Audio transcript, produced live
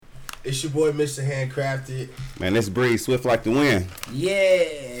It's your boy, Mr. HandCrafted. Man, this breeze swift like the wind.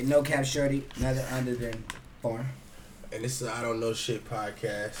 Yeah, no cap shorty, nothing under than porn. And this is I Don't Know Shit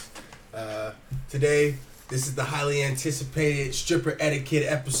podcast. Today, this is the highly anticipated stripper etiquette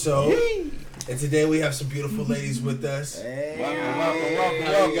episode. And today we have some beautiful ladies with us. Hey. Welcome.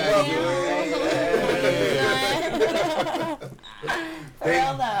 How you guys doing?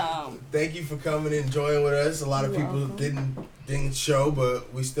 Thank you for coming and joining with us. A lot of people didn't show,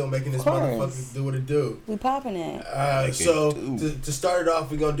 but we still making this motherfucker do what it do. We popping it. So to start it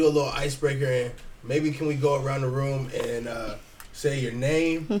off, we're gonna do a little icebreaker, and maybe can we go around the room and say your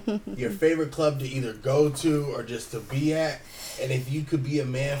name, your favorite club to either go to or just to be at, and if you could be a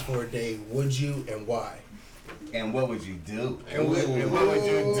man for a day, would you and why? And what would you do? And what would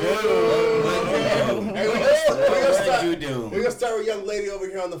you do? We're gonna start with a young lady over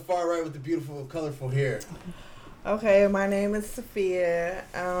here on the far right with the beautiful, colorful hair. Okay, my name is Sophia.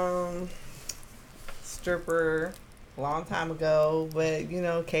 Stripper, long time ago, but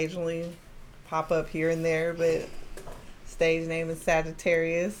occasionally pop up here and there. But stage name is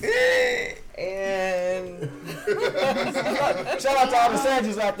Sagittarius. And Shout out to all the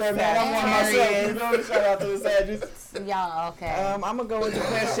Sagittarius out there, man. I'm one myself. You know, shout out to the Sagittarius. Y'all okay? I'm gonna go with the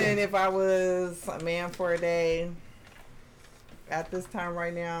question: if I was a man for a day. At this time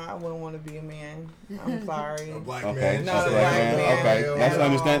right now, I wouldn't want to be a man. I'm sorry. A black Okay, man. Not a black man. Okay, that's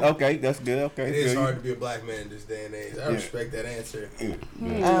understand. Okay, that's good. Okay, It is hard to be a black man in this day and age. I respect that answer.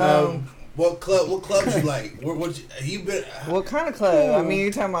 What clubs you like? You been? What kind of club? I mean,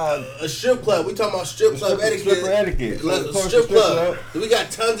 you're talking about A strip club. We talking about strip club etiquette. Stripper etiquette. Strip club. We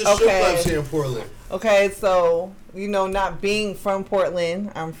got tons of strip clubs here in Portland. okay. So not being from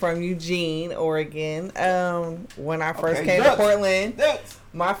Portland, I'm from Eugene, Oregon. When I first came to Portland,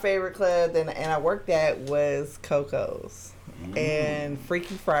 my favorite club and I worked at was Coco's. And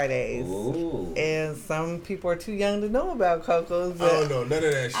Freaky Fridays. Ooh. And some people are too young to know about Coco's. I don't know none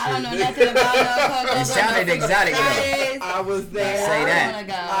of that shit. I don't know nothing about no Coco's. It sounded exotic, though. I was there. Say that.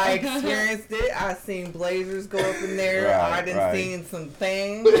 I I experienced it. I seen blazers go up in there. Right, I done right. seen some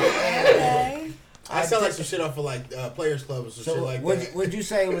things. Okay. I sound like some shit off of like Players Club or some shit like that. Would you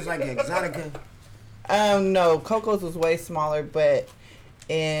say it was like exotica? No, Coco's was way smaller,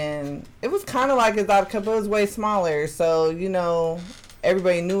 and it was kind of like Exotica, but it was way smaller. So,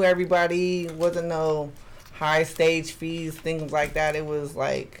 everybody knew everybody. Wasn't no high stage fees, things like that. It was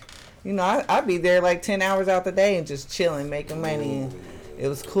like, I'd be there like 10 hours out the day and just chilling, making money. It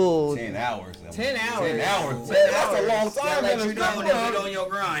was cool. 10 hours. 10 hours. 10 hours. That's a long Gotta time. let you know when you get on your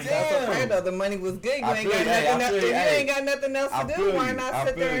grind. That's okay though. The money was good. You I ain't feel got you. nothing I else. feel you. You ain't got nothing else I to feel do. Why you. not I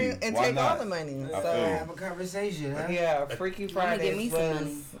sit feel there you. and Why take all not? the money? I So feel you. Have a conversation, huh? yeah, Freaky I'ma give me Fridays some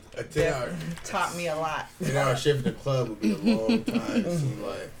money. A 10 hour, taught me a lot. 10 hour shift in the club would be a long time. It seemed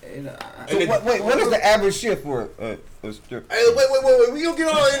like. What is the average shift for a strip? Hey, wait. We gonna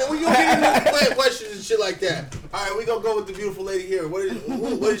get on. We gonna get into questions and shit like that. All right, we gonna go with the beautiful lady here. What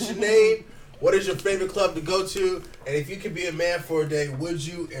is your name? What is your favorite club to go to? And if you could be a man for a day, would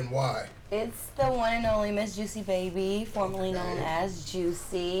you and why? It's the one and only Miss Juicy Baby, formerly known as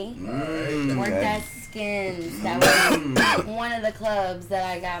Juicy. Worked at Skins. That was one of the clubs that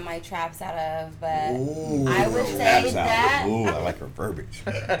I got my traps out of. But I would say that Ooh, I like her verbiage.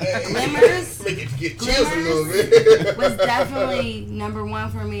 Glimmers Make it get chills a little bit. was definitely number one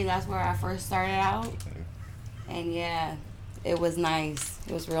for me. That's where I first started out. And yeah, it was nice.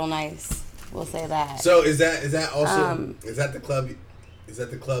 It was real nice. We'll say that. So is that also is that the club? Is that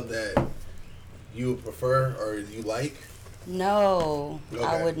the club that you would prefer or you like? No, Okay.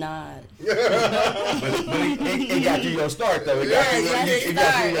 I would not. But it got you your start though. It got you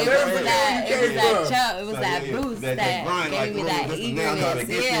It was that boost that grind, gave me that eagerness.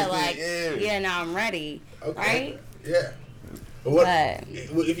 Yeah, Now I'm ready. Okay. Right? Yeah. But what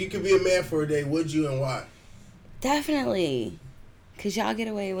if you could be a man for a day? Would you and why? Definitely, cause y'all get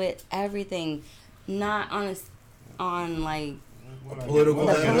away with everything, not on like Political.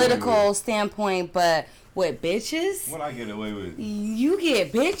 the political standpoint, but with bitches. What I get away with? You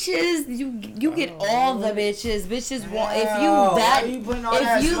get bitches. You get all the bitches. Bitches want if you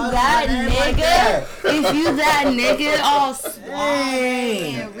that nigga all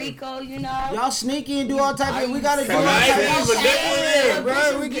swag and Rico, Y'all sneaky and do all type of. We gotta do all Right. type of shit, bro.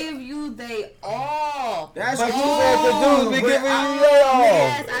 Bitches We give you they all. That's But what you you said the dudes be giving you their all.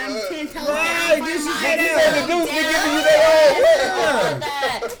 Yes, I'm 10 toes Right, down this for is my what you girl. said the dudes be Down. giving you their all. All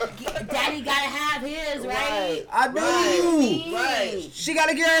that. Daddy gotta have his, right? I do. Right. She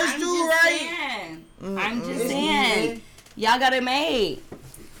gotta get hers too, right? I'm just saying. Y'all got it made.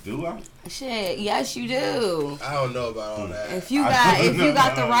 Do I? Shit, yes you do. I don't know about all that. If you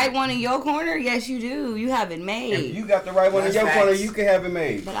got the right one in your corner, yes you do. You have it made. If you got the right one in your corner, you can have it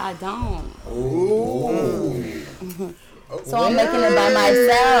made. But I don't. Ooh. So I'm making it by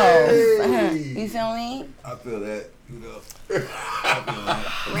myself. You feel me? I feel that. You know.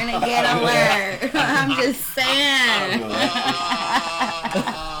 Renegade alert. I'm just saying.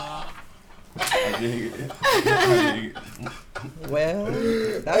 I dig it. Well,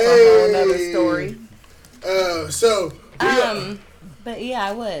 that's a whole nother story. But yeah,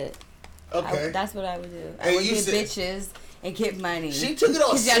 I would. Okay. That's what I would do. I Hey, would you get said- bitches and get money. She took it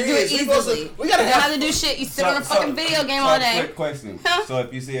all You gotta do it serious. easily. We gotta You don't have have to do shit. You sit on a fucking video game all day. Quick question. So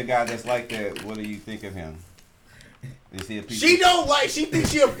if you see a guy that's like that, what do you think of him? Is he a piece She of- don't like. She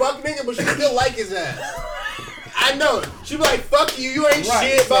thinks she a fuck nigga, but she still like his ass. I know. She be like, "Fuck you, you ain't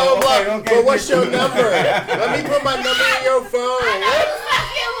Right, shit." Blah so, blah okay, blah. okay. But what's your number? Let me put my number in your phone.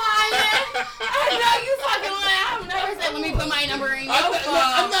 Fucking lying. I know you fucking lying. I've never said let me put my number in your phone.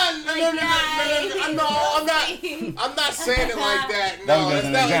 I'm not saying it like that. That No, was just it's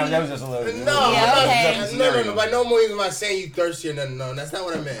an not. example. That was just a little. No, Yeah, okay. no. By no means am I saying you thirsty or nothing. No, that's not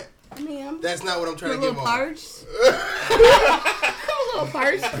what I meant. I mean, I'm That's not what I'm trying a to little get on. parched. I'm a little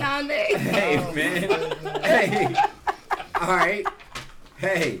parched nowadays. Hey, man. Hey. All right.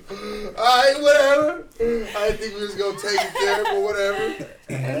 Hey. Alright, whatever. I think we was gonna take it there, but whatever.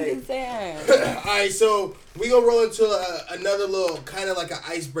 I'm just saying. Alright, so we gonna roll into another little kind of like an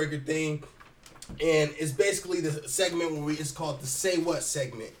icebreaker thing, and it's basically the segment where it's called the Say What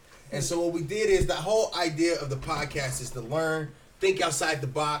segment. And so what we did is the whole idea of the podcast is to learn, think outside the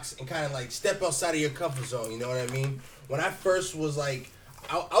box, and kind of like step outside of your comfort zone. You know what I mean? When I first was like,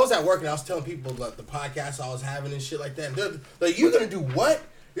 I was at work and I was telling people about the podcast I was having and shit like that. And they're like, "You're gonna do what?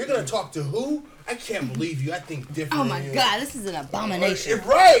 You're gonna talk to who? I can't believe you. I think different." Oh my god, this is an abomination.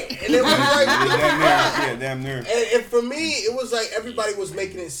 Right. And it was like, Damn near. and for me, it was like everybody was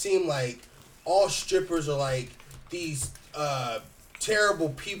making it seem like all strippers are like these terrible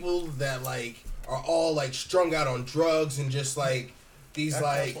people that like are all like strung out on drugs and just like these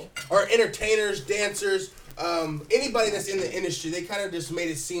like or entertainers, dancers, anybody that's in the industry. They kind of just made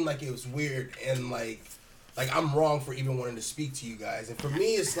it seem like it was weird and like I'm wrong for even wanting to speak to you guys. And for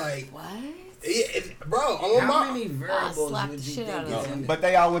me, it's like What? bro, I'm on How my. many variables slap would the you shit out think of is them. in But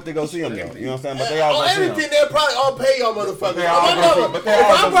they all went to go see him though. You know what I'm saying? But they all On went to see everything, him. they'll probably all pay y'all motherfuckers. they all I'm gonna not- see- but they if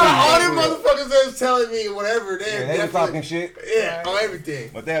all I gonna brought see all it. them motherfuckers that's telling me whatever, they're Yeah, they definitely ain't talking shit. Yeah, on everything.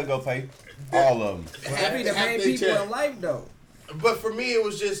 But they'll go pay. All of them. They be the Half main they people check. in life, though. But for me, it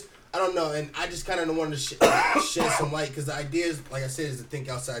was just, I don't know, and I just kind of wanted to shed some light, because the idea is, like I said, is to think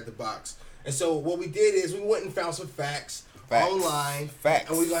outside the box. And so what we did is we went and found some facts. Online. Facts.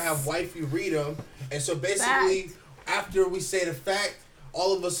 And we're going to have wifey read them. And so basically, after we say the fact,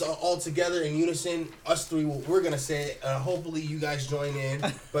 all of us are all together in unison, us three, we're going to say it. Hopefully you guys join in.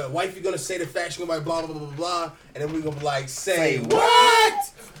 But wifey going to say the facts, she's going to be like blah, blah, blah, blah, blah. And then we're going to be like, say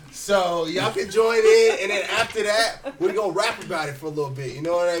what? So y'all can join in, and then after that, we're gonna rap about it for a little bit. You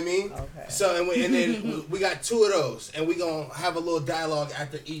know what I mean? Okay. So and then we got two of those, and we're gonna have a little dialogue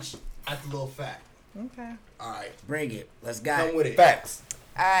after little fact. Okay. All right, Bring it. Let's go. come with it. Facts.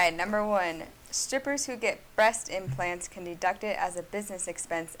 Alright, number 1. Strippers who get breast implants can deduct it as a business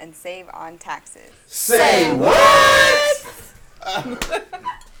expense and save on taxes. Say what?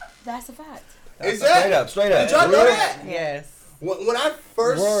 That's a fact. Is that? Straight up. Did y'all know that? Yes. When I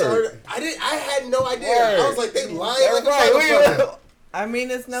first Word. started, I had no idea. Word. I was like, they lying like a Right. motherfucker. I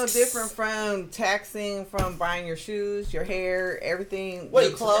mean, it's no different from taxing from buying your shoes, your hair, everything, Wait,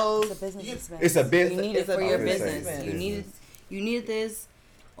 your It's clothes. a business expense. It's a business. You need it It's a for your business business. expense. You needed this.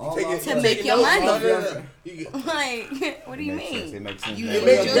 All Take off it- To the- make take your notes. money. No. You get- Like, what do you Makes sense. mean? It makes sense. You It need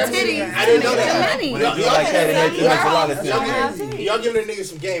makes your definitely- titties I to didn't make know your that. money. When it be like that, it makes a lot of sense. Y'all giving the niggas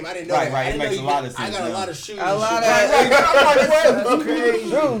some game. I didn't know Right, that. right. I It didn't makes know a you lot get- of sense I got a now. lot of shoes. A and lot shit. of.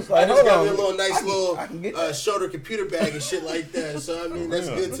 Shoes. I just got me a Hold little nice I can get little that. shoulder computer bag and shit like that. So I mean, that's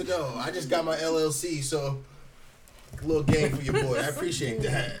Yeah. good to know. I just got my LLC, so a little game for your boy. I appreciate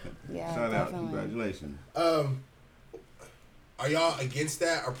that. Yeah, Shout out. definitely. Congratulations. Are y'all against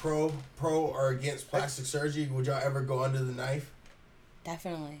that or pro or against plastic surgery? Would y'all ever go under the knife?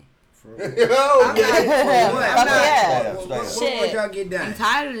 Definitely. Yo, I'm okay. not. Fuck yeah. What Shit. would y'all get done? I'm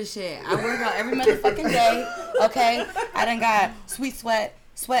tired of this shit. I work out every motherfucking day. Okay, I done got sweet sweat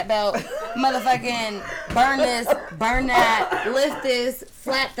belt, motherfucking burn this, burn that, lift this,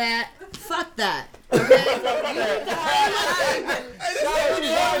 flat that, fuck that.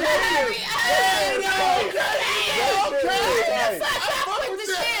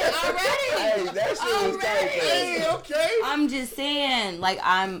 Hey, that shit was tight. Hey, okay. I'm just saying, like,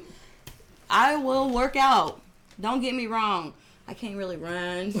 I will work out. Don't get me wrong. I can't really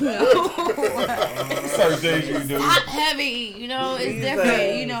run, you know. Certain things you do. Top heavy, you know, it's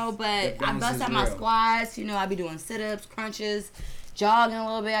different, you know, but I bust out my squats, you know, I be doing sit-ups, crunches, jogging a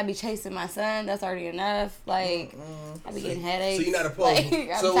little bit, I be chasing my son, that's already enough, like, I be getting headaches. So you're not opposed. Like,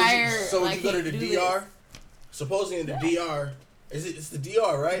 I'm so tired. So like, you go to the do DR? this. Supposedly in the DR, it's the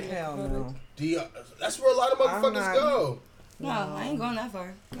DR, right? Hell no. DR, that's where a lot of motherfuckers go. No, I ain't going that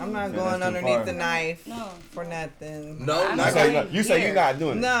far. I'm not Yeah, going that's too underneath far. the knife No. for nothing. No, I'm not saying- going. You say you're not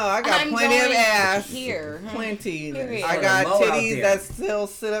doing it. No, I got I'm plenty of going ass. here. Plenty. Period. I got Low out titties there. that still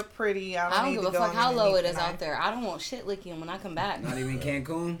sit up pretty. I I don't don't need give to a go fuck how low it underneath is the out knife. there. I don't want shit leaking when I come back. Not even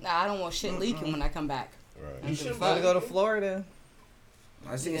Cancun. I don't want shit leaking when I come back. Right. You should Gotta go to Florida.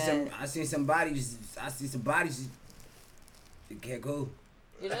 I seen Yeah. some bodies in Cancun.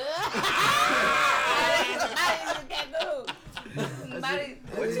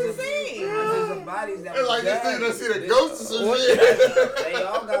 What you see? I seen some bodies that It's was like this done. nigga done see the ghosts or some shit. They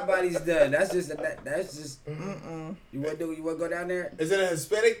all got bodies done. That's just. You want to go down there? Is it a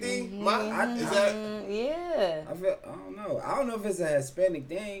Hispanic thing? Is that? Yeah. I don't know if it's a Hispanic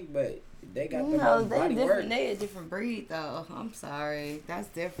thing, but they got the No, most they body different. work. They a different breed though. I'm sorry. That's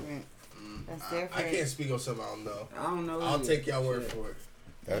different. That's different. I can't speak on something I don't know. I don't know. I'll either. take y'all word for it.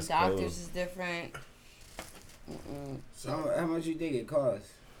 That's doctors cool. is different. So, How much you think it costs?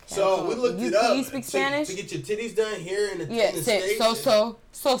 so we looked it up. Can you speak Spanish? To get your titties done here in the, Yeah, in the say States. so,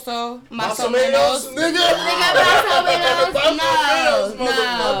 más o Masomenos, menos. nigga.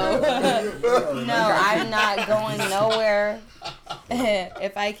 No, I'm not going nowhere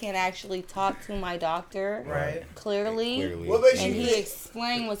if I can't actually talk to my doctor Right. clearly, What makes and you he think?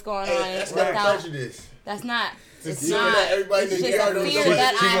 explain what's going Hey, on that's not without. prejudice. That's not. It's You know not. that everybody It's in the just yard a knows fear somebody-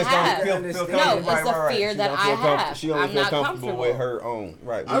 that She I just don't have. feel No, comfortable. it's a fear She that don't I feel have. She only I'm feel not comfortable comfortable with her own.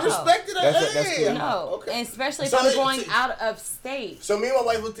 Right. I respected that. That's Hey. cool. No, Okay. and especially if So I'm it- going so- out of state. So me and my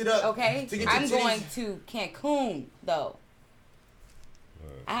wife looked it up. Okay, To get your I'm titties- going to Cancun though.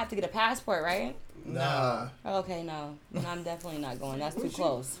 I have to get a passport, right? Nah. Okay, no, then I'm definitely not going. That's too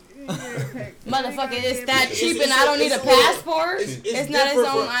close. Motherfucker, it's that cheap, it's and I don't need a a little- passport. It's not its different own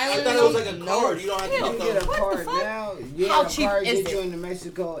from- island. I thought it was like a card. You don't have to You get get a the. What the card fuck? now. How A cheap card is get it? you into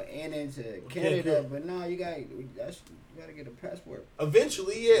Mexico and into Canada, Cancun. but no, you gotta get a passport.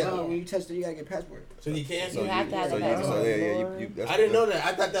 Eventually, yeah. No, when you touch it, you gotta get a passport. So you can't. You have to have So a you, passport. so yeah, that's, I didn't know that.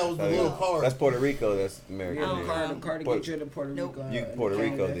 I thought that was the little card. That's Puerto Rico. That's American. You get Oh. a Yeah. card to Puerto- get you to Puerto Nope. Rico. You Puerto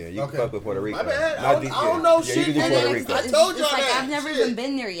Rico Canada. then. You Okay. can fuck with Puerto Rico. My bad. I Not don't- deep, I don't yeah. know Yeah, shit, you can do nigga. Puerto I Rico. told It's y'all like that. I've never Shit. even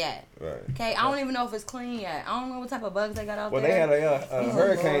been there yet. Right. Okay, I don't even know if it's clean yet. I don't know what type of bugs they got out Well, they there. had a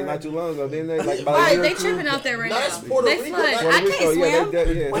hurricane not too long ago, didn't they? Like about a Right, year or they two? tripping out there right No, now. that's Puerto They Rico. flood. Puerto I can't Rico, yeah, swim.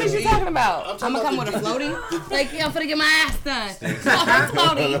 they- yeah, What they- is you talking about? I'm I'm talking gonna come with about a floaty. Like, yeah, I'm finna get my ass done.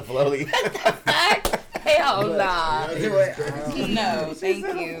 Floaty. Floaty. Hell nah. Anyway, No, thank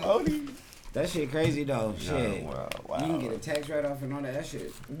you. that shit crazy though. Shit. Wow, You can get a tax write off and all that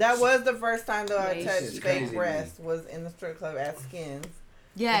shit. That was the first time though I This touched is fake crazy, breast was in the strip club at Skins.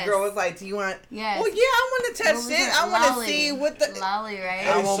 Yes. The girl was like, "Do you want?" Yes. Well, yeah, I want to touch What was it. it? I want to Lolly. see what the. Lolly, right?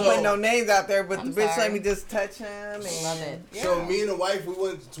 I won't So- put no names out there, but I'm the bitch sorry. let me just touch him. And, Love it. Yeah. So me and the wife, we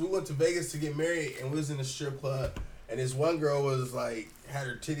went to Vegas to get married, and we was in the strip club, and this one girl was like, had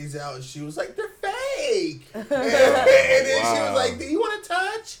her titties out, and she was like, they're fake. And then she was Wow. like, do you want to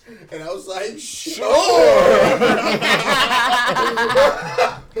touch? And I was like, sure.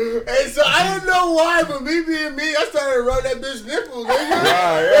 And so I don't know why, but me being me, I started rubbing that bitch nipples. Nigga.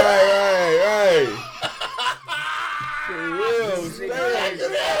 Right.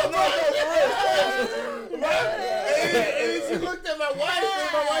 And she looked at my wife,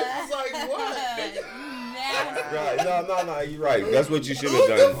 and my wife was like, what? Right. No, you're right. That's what you should have What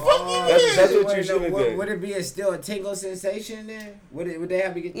the done. fuck you That's mean? what you should have done. Would it be still a tingle sensation then? Would they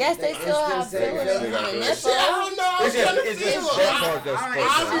have to get? Yes, they still have sensation? feelings on the Shit, I don't know. I was trying to It's just feel that it. part that's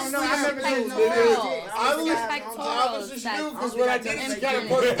Obviously, I remember I seeing was Pectorals just that- new because when I did it, she kind of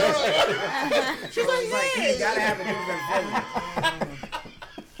Infinite. pushed up. She was like, Like, hey. you gotta have a different feeling.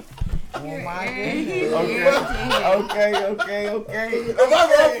 Oh my goodness. Okay. Am I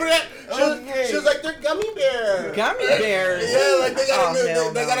wrong for that? She was like, they're gummy bears. Gummy bears. Yeah, like they got Oh,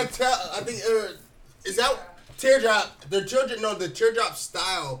 hell they no. gotta tell. I think is that teardrop? The teardrop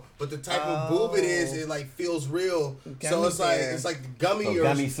style, but the type of boob it is, it like feels real. So Gummy it's like bear. it's like gummy So or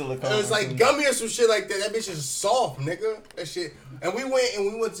gummy silicone It's or like something. gummy or some shit like that. That bitch is soft, nigga. That shit. And we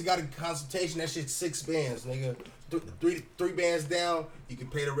went to got a consultation. That shit's $6 bands, nigga. three bands down, you can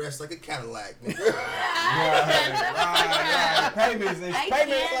pay the rest like a Cadillac. Nigga. Right. Payments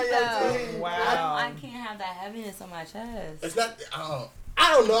on your team. Wow. I can't have that heaviness on my chest. It's not.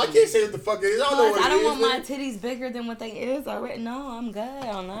 I don't know. I can't say what the fuck it is. I don't know what I don't it is. want my titties bigger than what they is already. No, I'm good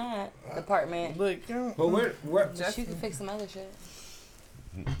on that department. Look, But where But you can fix some other shit.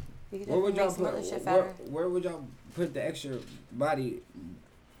 You can where would y'all make some put other shit fatter. where would y'all put the extra body?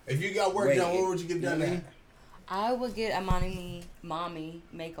 If you got work done, where would you get done at? I would get a mommy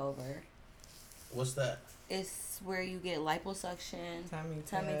makeover. What's that? It's where you get liposuction, tummy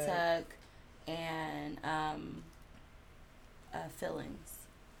tuck, and fillings.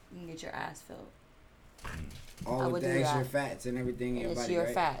 You can get your ass filled. All of the extra fats and everything in your body, It's your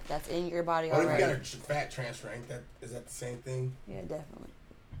right? fat that's in your body What if already. you got a fat transfer? Is that the same thing? Yeah, definitely.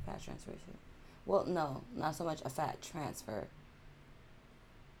 Fat transfer shit. Well, no, not so much a fat transfer.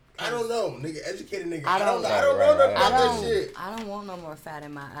 I don't know, nigga. Educated nigga. I don't know nothing about that shit. I don't want no more fat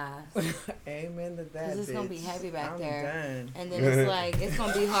in my ass. Amen to that. Cause it's gonna be bitch. heavy back I'm there, done. and then it's like it's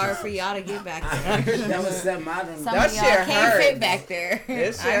gonna be hard for y'all to get back there. That was something I don't Some know. of That y'all shit can't hurt. fit back there.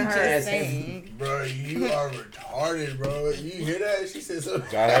 That shit I'm hurt. just saying. Bro, you are retarded, bro. You hear that? She said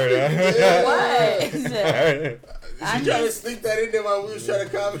something. I heard that. Yeah. What? I heard it. She tried to sneak that in there while we was trying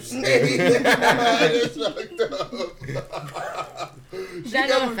to conversate. That's fucked up. Is that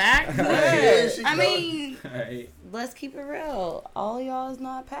not a fact? Yeah, she I done. mean, Right. let's keep it real. All of y'all is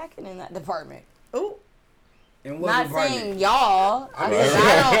not packing in that department. Ooh. And what Not department? saying y'all. I mean,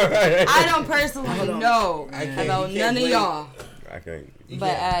 I don't personally know I can't- about you can't none of blame- y'all. I can't. You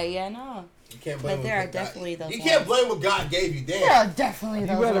But can't- yeah, no. you can't blame But there what are God- definitely those. You can't ones. blame what God gave you. Damn. There are definitely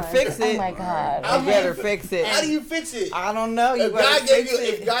those. You better ones. fix it. Oh my god. How You better fix it. How do you fix it? I don't know. You If better God gave fix you,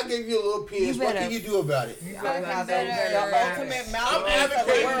 it. if God gave you a little penis, what better- can you do about it? You better have better- the ultimate I'm mouthpiece of the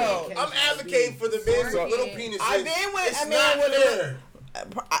advocating. world. I'm advocating for the men with little penises. I've been with- It's I mean, not with fair.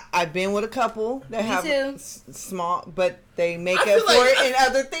 I've been with a couple that have too. small, but they make I up feel for like- it in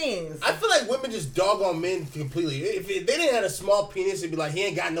other things. I feel like women just dog on men completely. If they didn't have a small penis, it'd be like he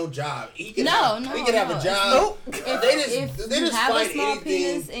ain't got no job. He could have a job. Nope. They If they you just have a find small anything.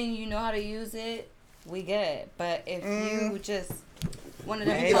 penis and you know how to use it, we good. But if you just one of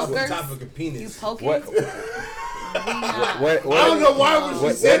them Get off the pokers, topic of you penis. poke What? it. We not. What? I don't know why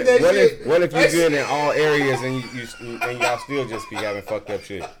when she said that what shit. If you're That good shit- in all areas and and y'all still just be having fucked up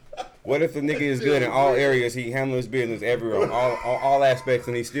shit? What if the nigga is good in all areas, he handles his business everywhere, all aspects,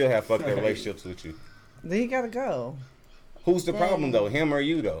 and he still have fucked up relationships with you? Then you gotta go. Who's the problem though, him or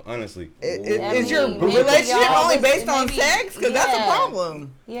you though? Honestly, Is your maybe relationship y'all only was- based on maybe- sex? Because that's a yeah.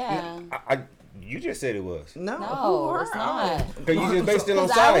 problem. Yeah. you just said it was. No, No, it's not. Cause you just based it on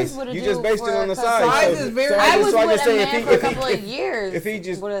 'Cause I was size. with a You dude just based it for on the a couple- size. Size is very- I was so I with just a say man for a if couple of years. if he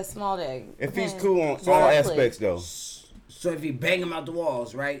just- with a small dick. if he's Okay. cool on all Exactly. aspects though. So if you bang him out the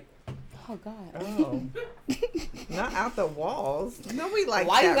walls, right? Oh God. Oh. Not out the walls. Nobody like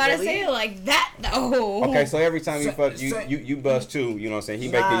Why that. you gotta really. say it like that though? Okay, so every time you So- fuck, so- you bust two. You know what I'm saying? He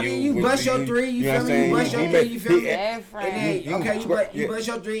Nah, making You bust your three, you know feel what I'm me? saying? You bust your He three, make- you feel me? Different. And then, You- okay, yeah. you bust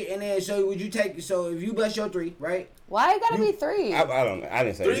your three, and then so would you take? So if you bust your three, right? Why it gotta be three? I don't know. I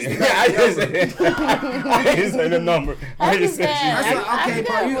didn't say Three's it. the I didn't say it. I didn't say the number. I just said That's you. what, I'm okay,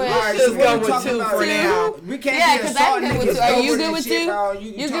 bro. good You with- all right? Just So go what we with talking two about for right now. We can't Yeah, be 'cause assaulting I'm good with niggas two. Are you over good this with shit, two? bro.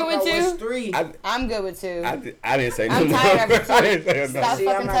 You talk good with about two? what's three? I'm good with two. I didn't say I'm no tired number. of it, I didn't say a Stop number. See,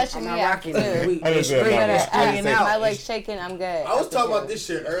 fucking I'm touching not me rocking after. it. We I didn't say straight nothing. up. I didn't say My legs shaking. I'm good. I was After talking about two. this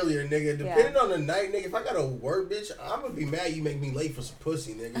shit earlier, nigga. Depending on the night, nigga, if I gotta work, bitch, I'm gonna be mad you make me late for some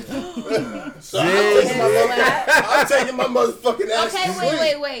pussy, nigga. So I'm taking my motherfucking ass to sleep.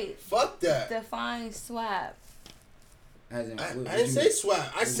 Okay, wait. Fuck that. Define swap. As in, I what didn't you say mean?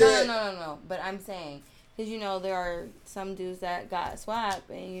 swap. I said No. But I'm saying, because you know there are some dudes that got swap,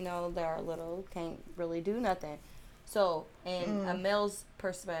 and you know they are little, can't really do nothing. So, in a male's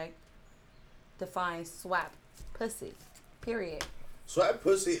perspective, define swap pussy. Period. swap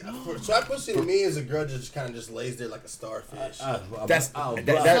pussy. Swap pussy to me is a girl that just kind of just lays there like a starfish. That's So,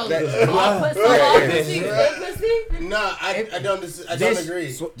 that. all pussy, good pussy. Nah, I don't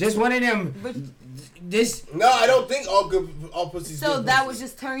agree. Just one of them. But, This No, I don't think all pussies. so good that pussy. would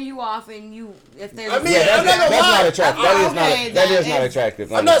just turn you off, and you if there's. I mean, Yeah, I'm not gonna that's lie. not attractive. Okay, That is that not is-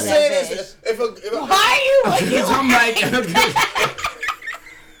 attractive. I'm not honestly. saying this. If Why are you looking I'm like,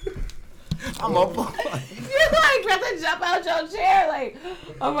 I'm up. You're like about to jump out your chair, like,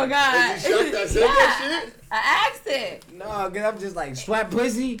 oh my god. Is you shocked I said that shit? I asked it. No, cause I'm just like swap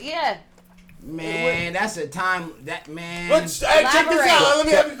pussy. Yeah. Man, that's a time that man. But check this out. Let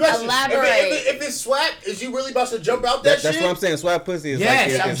me have a question. Elaborate. If it's swap, is you really about to jump out that shit? That's what I'm saying. Swap pussy is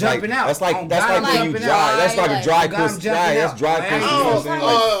yes, like I'm jumping out. That's like when you dry. That's like a dry pussy. That's dry pussy. You know what I'm saying?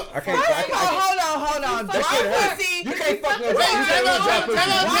 Like, I can't. Hold on. Dry pussy. You can't fuck no dry. You can't hit no dry pussy.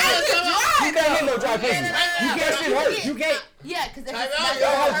 You can't hit no dry pussy. You can't shit hurt. You can't. Yeah, because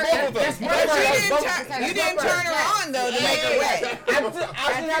if you didn't turn her on though to make her wet. I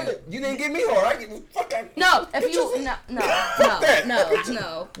didn't have to. You didn't get me hard. Fuck that. No, if you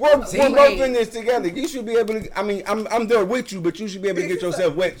no. We're both in this together. You should be able to. I mean, I'm there with you, but you should be able to get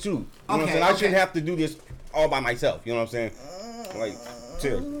yourself wet too. You know what I'm saying? I shouldn't have to do this all by myself. You know what I'm saying? Like,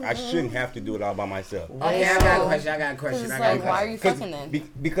 chill. I shouldn't have to do it all by myself. Okay, I got a question. Why are you fucking then?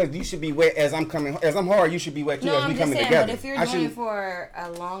 Because you should be wet as I'm hard. You should be wet too as we coming together. But if you're doing it for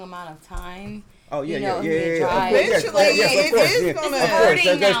a long amount of time. Oh yeah, Eventually, it is gonna hurt.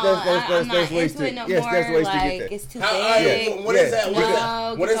 There's ways to get that. It's too big. What is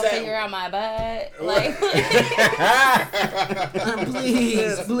that? What is that? Finger out my butt. Like,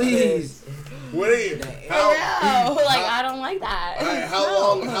 please. What are you? I don't like that. Right,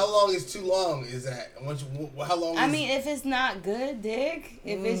 how long is too long? Is that? How long? I mean, if it's not good dick,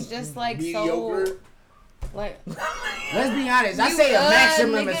 if it's just like mediocre. So. Like, let's be honest. I say a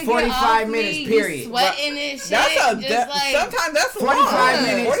maximum is 45 minutes. Period. Sweating and shit. Sometimes that's 45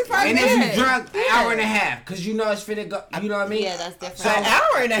 minutes. 45 and minutes. if you drunk, an hour and a half, cause you know it's finna go. You know what I mean? Yeah, that's different. So an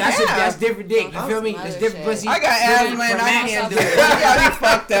hour and a half. That's different dick. You feel me? It's different pussy. I got asthma and I can't do it. I got me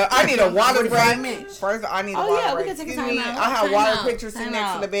fucked up. I need a water break. First, I need a water break. We can take a time out. I have water pictures sitting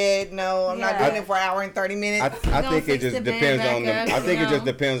next to the bed. No, I'm not doing it for an hour and 30 minutes. I think it just depends on the. I think it just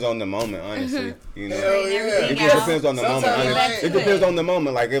depends on the moment, honestly. You know, it just depends on the moment. It depends on the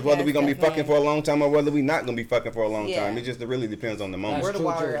moment, like if whether we gonna be fucking for a long time or whether we not gonna be fucking for a long time. It just really depends on the moment. That's true.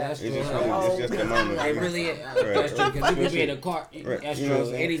 That's true. It's just the moment. It really is. That's true. Because you could be in a car. That's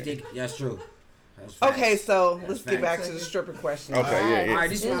true. Anything. That's true. Okay, so let's get back to the stripper question. Okay, All right,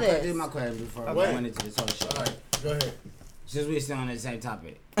 this is my question before I went into this whole shit. All right, go ahead. Since we're still on the same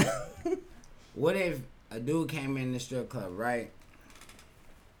topic, what if a dude came in the strip club, right?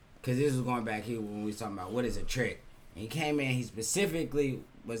 Because this was going back here when we was talking about what is a trick. And he came in, he specifically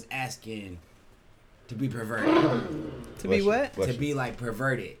was asking to be perverted. To be what? To be like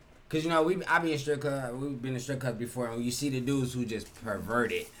perverted. Because, you know, I be in strip club, we've been in strip club before, and you see the dudes who just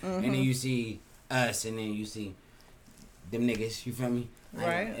perverted. And then you see us, and then you see them niggas, you feel me?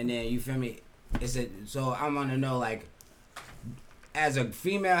 Right. And then, you feel me? So I want to know, like, as a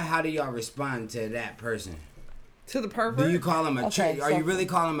female, how do y'all respond to that person? To the pervert? Do you call him a trick? Are you really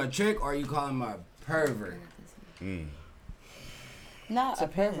calling him a trick, or are you calling him a pervert? Not a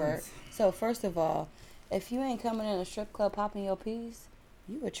pervert. So first of all, if you ain't coming in a strip club popping your peas,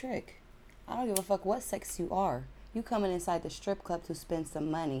 you a trick. I don't give a fuck what sex you are. You coming inside the strip club to spend some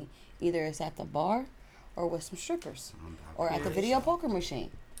money. Either it's at the bar or with some strippers or at the video poker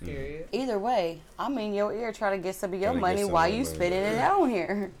machine. Period. Either way, I'm in your ear trying to get some of your money while you spending it out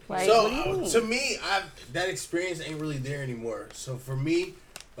here. Like, so, what do you mean? To me, that experience ain't really there anymore. So for me,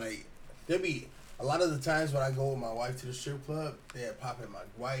 like, there'll be a lot of the times when I go with my wife to the strip club, they pop at my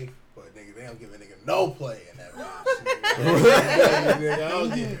wife, but nigga, they don't give a nigga no play in that bitch.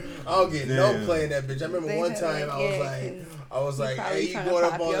 I don't get no play in that bitch. I remember one time I was like, hey, you going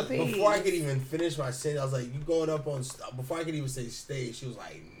up on, before I could even finish my sentence, I was like, you going up on, before I could even say stage, she was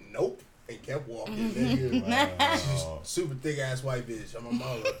like, nope, and kept walking. Nigga. Wow. She's super thick ass white bitch. I'm a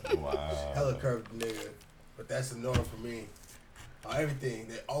mother. Wow. Hella curved nigga. But that's the norm for me. Everything.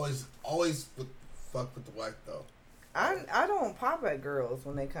 They always fuck with the wife though. I don't pop at girls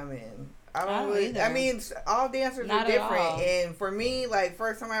when they come in. I don't really, either. I mean, all dancers are different. And for me, like,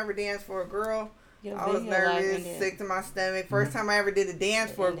 first time I ever danced for a girl, I was nervous, sick to my stomach. First time I ever did a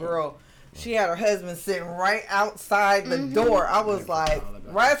dance for a girl, she had her husband sitting right outside the door. I was like,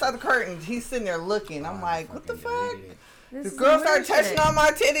 right outside the curtain. He's sitting there looking. I'm like, what the fuck? The girl started touching on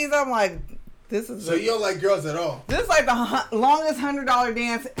my titties. I'm like, this is. So you don't like girls at all? This is like the longest $100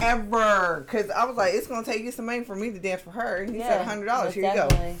 dance ever. Because I was like, it's going to take you some money for me to dance for her. And he said $100. Here you go.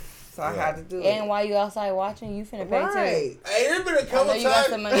 So I had to do it. And while you outside watching, you finna pay too. Hey, there's been a couple times.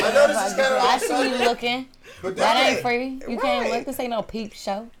 I know this is kind of I see you looking. But that ain't free. You can't look. This ain't no peep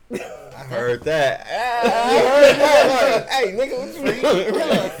show. I heard that. You heard that? Hey, nigga, what you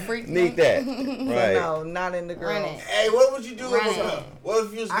mean? Need that. Right. No, not in the girl. Hey, what would you do? What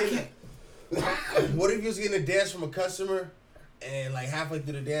if you was getting? What if you was getting a dance from a customer, And like halfway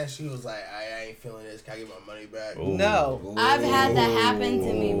through the dance, she was like, I ain't feeling this. Can I get my money back? Ooh. No. I've had that happen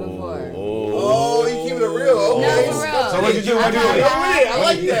to me before. Oh, you keeping it real? Okay. No, for real. So what you do? What you do? I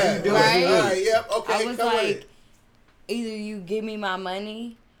like that. Right? All right, yep, okay, I was come with like, it. either you give me my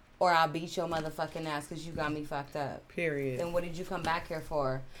money or I'll beat your motherfucking ass because you got me fucked up. Period. Then what did you come back here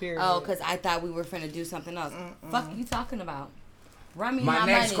for? Period. Oh, because I thought we were finna do something else. Fuck you talking about? Run me my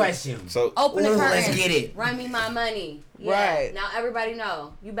money. My next question. So Open the curtain. Let's get it. Run me my money. Yeah. Right. Now everybody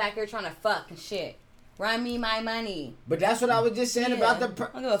know. You back here trying to fuck and shit. Run me my money. But that's what I was just saying about the. I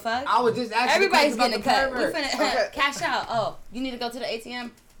don't give a fuck. I was just asking. Everybody's about getting the a cut. We pervert. finna cash out. Oh, you need to go to the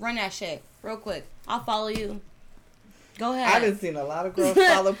ATM? Run that shit real quick. I'll follow you. Go ahead. I done seen a lot of girls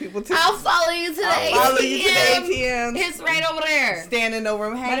follow people too. I'll follow you to the ATM. Follow you to the ATM. It's right over there. Standing over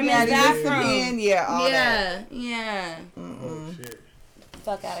him. Hey, But I'm in daddy, the listen bathroom. in. Yeah, all that. Yeah. Oh, shit.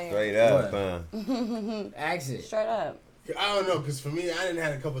 Fuck out of here. straight up, What? Ask it. Straight up. I don't know, because for me, I didn't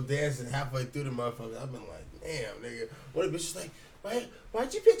have a couple dances halfway through the motherfucker. I've been like, damn, nigga. What if it's just like,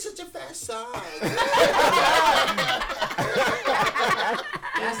 why'd you pick such a fast song?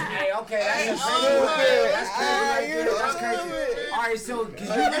 That's okay. That's Oh, crazy. man. That's crazy. Right there. That's crazy. All right, so because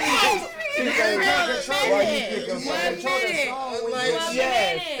you really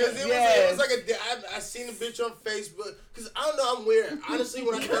Because it was like I seen a bitch on Facebook. Because I don't know, I'm weird. Honestly,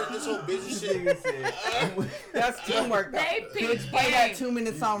 when I started this whole business shit, That's teamwork. They picked Play that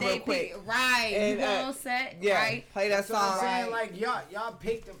 2-minute song real quick. Right. And, You all set? Yeah, Right. play that So I'm song. saying, like, y'all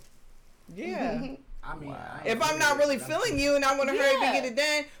picked them. Yeah. I mean, If I'm not really feeling you and I want to hurry up and get it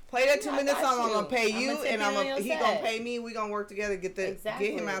done, play that 2-minute got song. I'm you. gonna pay you, I'ma take and it on your he set. gonna pay me. We gonna work together. Get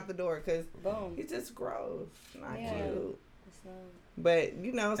Exactly. him out the door because Boom. he's just gross, not Yeah. cute. It's not- But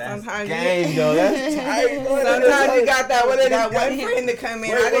you know, sometimes game though. That's tight. sometimes you got that one friend to come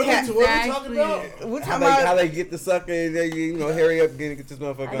in. Wait, I didn't have. what are we talking about? We're How talking about. they get the sucker and they hurry up get this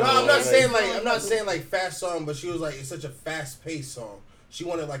motherfucker. No, on. I'm not saying like fast song, but she was like, it's such a fast paced song. She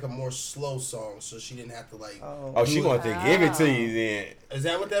wanted like a more slow song, so she didn't have to like. Oh, she wanted to give it to you then. Is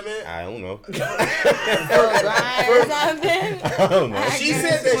that what that meant? I don't know. Or something. I don't know. She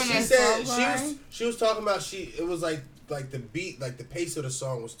said that she was talking about it was like the beat, like the pace of the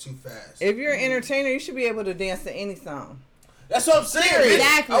song was too fast. If you're an entertainer, you should be able to dance to any song. That's what I'm saying. bitch.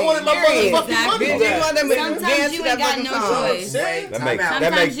 Exactly. I wanted my motherfucking Exactly. money You back. want them to Sometimes dance you to ain't that got fucking no song. choice. Saying? That makes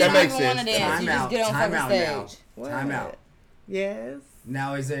Sometimes you don't makes even want to sense. dance. You just get on Time fucking out now. stage. Time out. Yes.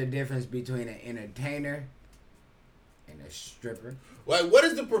 Now, is there a difference between an entertainer and a stripper? Like, what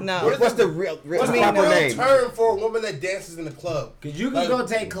is the No. What's the real what's the proper real name? term for a woman that dances in the club? Because you can Like, go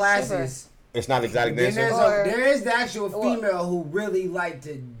take classes. It's not exotic Then dancer. there is the actual female who really like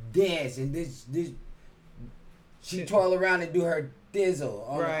to dance, and this she twirl around and do her thizzle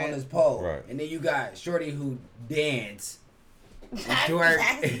on this pole. Right. And then you got shorty who dance and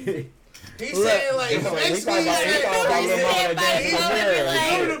twerk. He's saying like, basically, to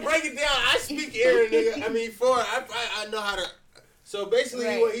break it down, I speak Aaron, nigga. I mean, I know how to. So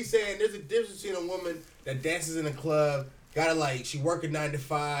basically, what he's saying, there's a difference between a woman that dances in a club, she work a 9 to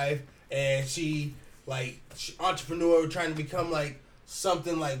 5, and she entrepreneur trying to become like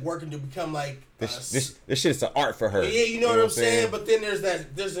something, like working to become like This shit's an art for her. Yeah, you know what I'm saying. But then there's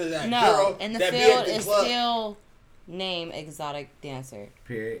that No, girl in the that field be at is the club. still name exotic dancer.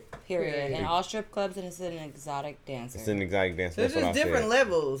 Period. In all strip clubs, and it's an exotic dancer. It's an exotic dancer. There's That's what just I different said.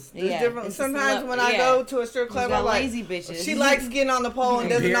 levels. There's Yeah, different. it's just Sometimes when I yeah. go to a strip club, You got I'm like, lazy bitches. she likes getting on the pole and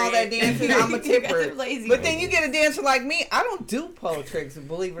doesn't all that dancing. I'm a You got tipper. them lazy But then you get a dancer like me. I don't do pole tricks,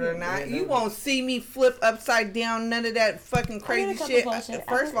 believe it or not. You won't see me flip upside down. None of that fucking crazy couple shit. pole tricks.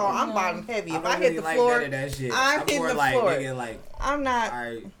 First of all, I'm bottom heavy. If I don't hit the really floor, like none of that shit. I'm hitting more the like, floor. Nigga, like, I'm not. all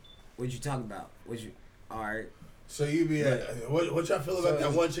right, what you talking about? All right. So you be what y'all feel about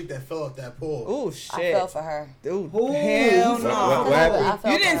that one chick that fell off that pole? Ooh shit. I fell for her. Dude, Who? hell What no. happened? I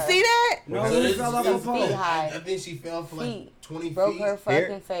fell You for didn't her. see that? No, So who fell off a pole? feet high. I think she fell for like Feet. 20 Broke feet. her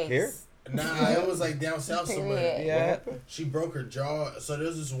fucking face. Here? Nah, it was like down south somewhere. Period. Yeah. She broke her jaw. So there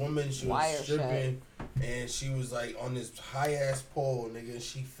was this woman, she was Wire stripping, and she was like on this high ass pole, nigga, and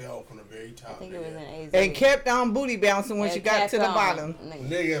she fell from the very I top. think nigga. it was an AZ. And kept on booty bouncing when And she got kept to the on. bottom.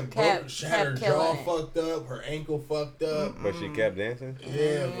 Nigga, had her kept jaw killing it. fucked up, her ankle fucked up. But she kept dancing.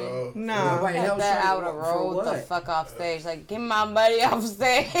 Yeah, bro. No. Nobody Fuck helped that, you I would have for rolled the what? fuck off stage. Like, get my buddy off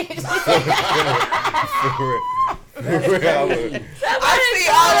stage. For real, I would. I see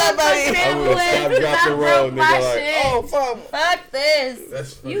all that buddy. I would've stopped, dropped the road, nigga, like, Oh, fuck. Fuck this.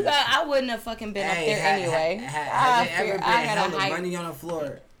 That's funny. I wouldn't have fucking been up there anyway. Has it ever been I had held a of height. money on the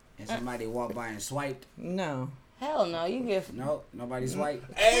floor and somebody walked by and swiped? No. Hell no, you get No, nobody's white.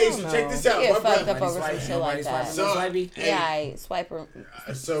 Hey, so check this out. You My get fucked brother. up over some shit like that. Swipey. Yeah, swipe her.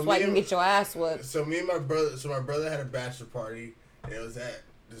 So Swipe and get your ass whooped. So me and my brother. So my brother had a bachelor party, and it was at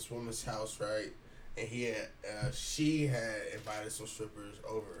this woman's house, right? And she had invited some strippers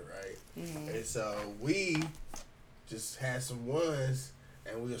over, right? Mm-hmm. And so we just had some ones,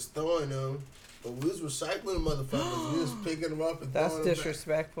 and we was throwing them. But we was recycling the motherfuckers. We was picking them up and That's throwing them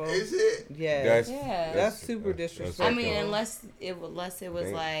disrespectful. back. Is it? Yeah. That's super disrespectful. I mean, unless it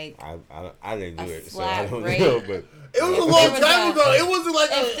was like I didn't do it, so I flat don't rate. know. But it was a long time ago. It wasn't like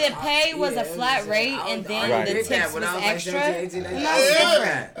if the pay was a flat rate and then the tips was extra. That's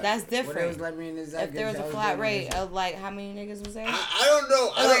different. That's different. If there was a flat rate of like how many niggas was there? I don't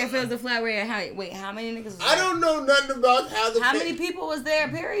know. If it was a flat rate, how many niggas was there? I don't know nothing about how many people was there?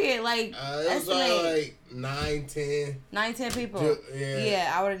 Period. Like it was like 9, 10 people.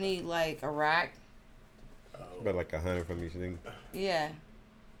 Yeah, I would need like a rack. About like 100 from each thing. Yeah.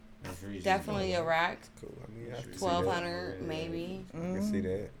 Definitely a rack. Cool. I mean, 1,200 maybe. I can see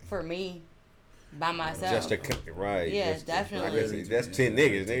that. For me, by myself. Just right. Yeah, just definitely. I can see that's 10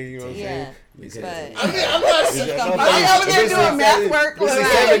 niggas. You know what I'm saying? But I mean, I'm not saying. I'm over there doing math work. This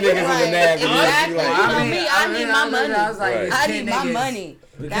is 7 niggas in the nab. Exactly. I need my money. I was like, I need my money.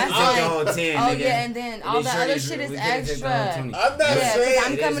 That's like, and then all the other shit is extra. I'm not saying.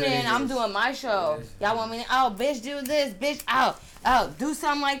 I'm coming in, I'm doing my show. Y'all want me to, bitch, do this, bitch, do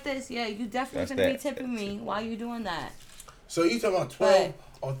something like this. Yeah, you definitely gonna be tipping me while you doing that. So you talking about 12?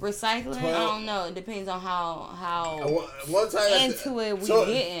 Recycling, 12? I don't know. It depends on how one time into it we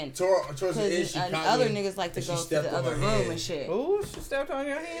getting. Because other niggas like to go to the other room and shit. Ooh, she stepped on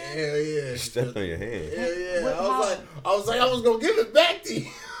your hand? Hell yeah. She stepped on your hand. Hell yeah. I was gonna give it back to you.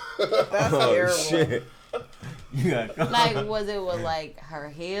 That's terrible. Shit. Like, was it with like her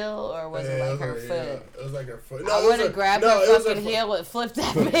heel or was it like her foot? It was like her foot. No, I would have grabbed her fucking heel and flipped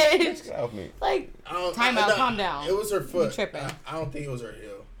that bitch. Like, time out, calm down. It was her foot. You tripping. I don't think it was her heel.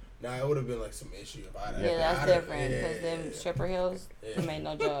 Nah, it would have been like some issue if I had. Yeah, that's different because them stripper heels, it made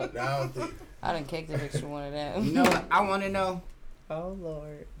no joke. Nah, I don't think. I done kicked the bitch for one of them. You know what I want to know? Oh,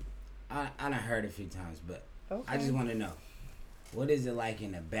 Lord. I done heard a few times, but I just want to know. What is it like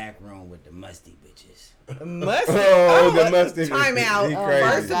in the back room with the musty bitches? Musty? The musty. Time out.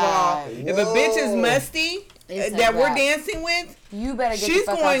 First of all, if a bitch is musty that we're dancing with, you better get she's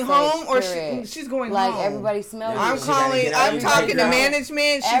the fuck going home or she's going home. Like everybody smells. I'm talking to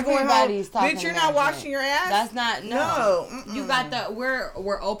management. She's going home. Bitch, you're not washing your ass. That's not no. You got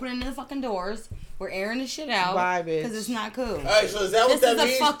we're opening the fucking doors. We're airing the shit out because it's not cool. Alright, so is that what that means?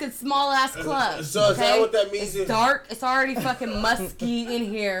 This is a fucking small ass club. So is that what that means? It's dark. It's already fucking musky in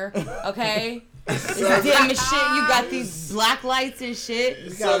here. Okay. It's dim as shit. You got these black lights and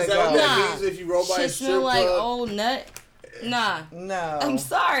shit. So is that what that means if you roll by a strip smell like club? old nut. Nah. No. I'm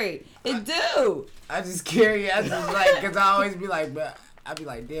sorry. It do. I just curious. I just like, cause I always be like, but I be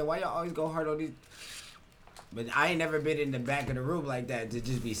like, damn, why y'all always go hard on these? But I ain't never been in the back of the room like that to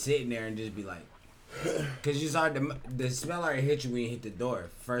just be sitting there and just be like. Cause you saw the smell already hit you when you hit the door.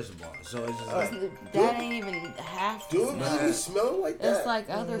 First of all, so it's just like that ain't even half. Do it really smell like that? It's like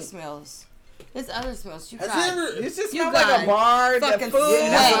other smells. It's other smells. You got. It just smells like a bar. Fucking the food. Yeah,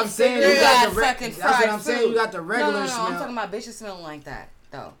 that's what I'm saying. You got fucking fried That's what I'm saying. You got the regular smell. I'm talking about bitches smelling like that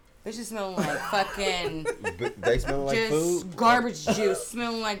though. Bitches smelling like fucking. They smell like food. Garbage juice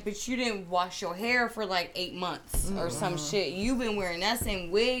smelling like, bitch, you didn't wash your hair for like 8 months or some shit. You've been wearing that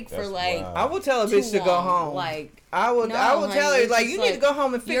same wig for like. I will tell a bitch to go home. Like I will tell her like you need to go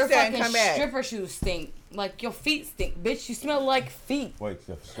home and fix that and come back. Your stripper shoes stink. Like your feet stink, bitch. You smell like feet. Wait,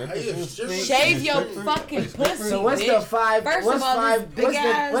 shave your fucking pussy. So what's bitch. the five? First What's of all,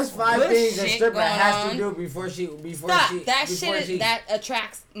 five? What's five things a stripper has to do before she? That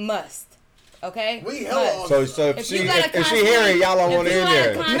attracts must. Okay. We hell So if she hairy, y'all don't want her in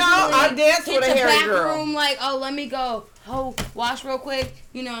there. No, I dance with a hairy girl. Back room like, let me go. Wash real quick.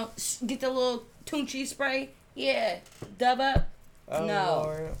 You know, get the little Tunchi spray. Yeah, dub up. Oh, no,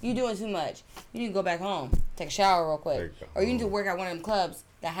 Lord. You doing too much. You need to go back home, take a shower real quick, or you need to work at one of them clubs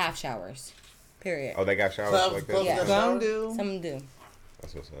that have showers. Period. Oh, they got showers like that. Yeah. Some do. Some do.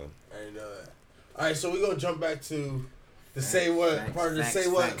 That's what's up. I didn't know that. All right, so we're gonna jump back to the say what part of the say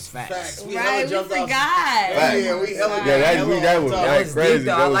what facts. We forgot. Yeah, we hella. That was crazy.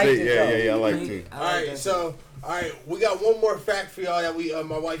 That was I like it. All right, so we got one more fact for y'all that we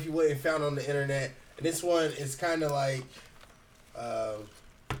my wifey went and found on the internet, and this one is kind of like. I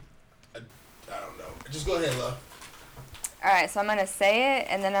don't know. Just go ahead, love. All right, so I'm going to say it,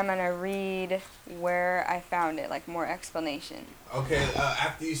 and then I'm going to read where I found it, like more explanation. Okay,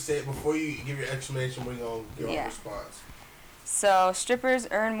 after you say it, before you give your explanation, we're going to give our response. So, strippers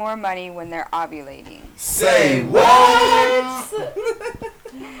earn more money when they're ovulating. Say what?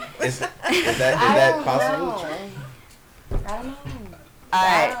 Is that possible? I don't know.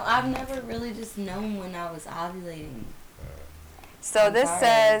 I've never really just known when I was ovulating. So this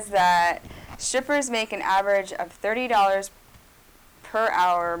says that strippers make an average of $30 per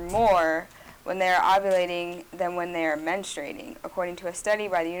hour more when they are ovulating than when they are menstruating, according to a study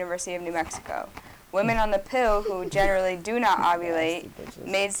by the University of New Mexico. Women on the pill who generally do not ovulate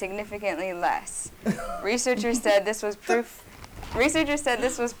made significantly less. Researchers said this was proof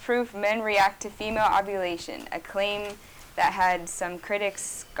men react to female ovulation, a claim that had some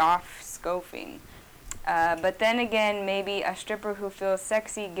critics scoffing. But then again, maybe a stripper who feels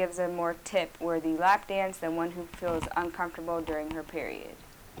sexy gives a more tip-worthy lap dance than one who feels uncomfortable during her period.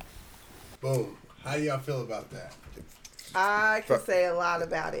 Boom. How do y'all feel about that? I can say a lot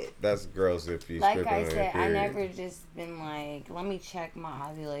about it. That's gross if you Like strip I on your said, I period. never just been like, let me check my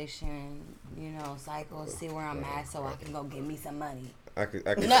ovulation, cycle, see where I'm at so I can go get me some money. I can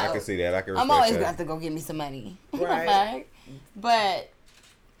see that. I can. I'm always gonna have to go get me some money. Right. But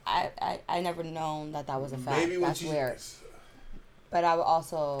I never known that was a fact. Maybe That's weird. But I would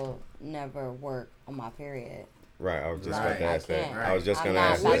also never work on my period. Right, I was just going to ask that. Right. I was just going to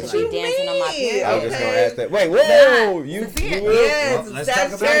I'm ask not that. about to be dancing on my period. I was just going to ask that. Wait, whoa! You will? Yes, Let's talk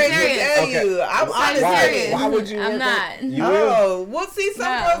about Sagittarius will tell Okay. you. I'm honest. Why would you I'm work not. on- You will? Oh, well, see, some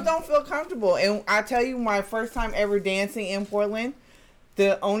No. girls don't feel comfortable. And I tell you, my first time ever dancing in Portland,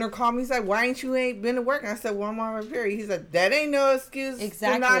 the owner called me. He's like, "Why ain't you been to work?" And I said, "Well, I'm on my period." He's like, "That ain't no excuse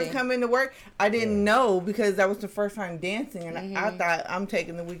for not coming to work." I didn't know because that was the first time dancing, and I thought I'm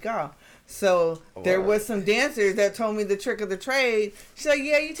taking the week off. So there was some dancers that told me the trick of the trade. She's like,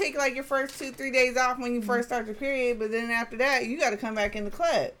 "Yeah, you take like your first 2-3 days off when you first start your period, but then after that, you got to come back in the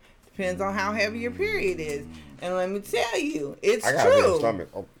club. Depends on how heavy your period is." And let me tell you, it's I got a true. stomach.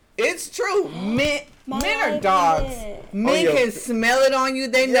 Oh. It's true. Men are dogs. Men can smell it on you.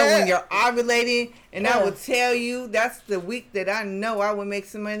 They know when you're ovulating. And I will tell you, that's the week that I know I would make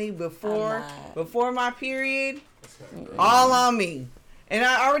some money before my period. All on me. And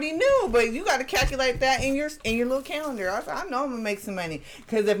I already knew, but you got to calculate that in your little calendar. I know I'm gonna make some money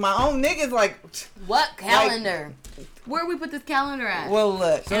because if my own niggas like what calendar? Where we put this calendar at? Well,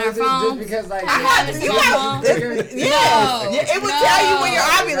 look. So is it just because like it will tell you when you're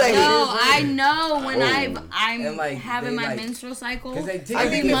ovulating. No, I know when I'm like, having my like, menstrual cycle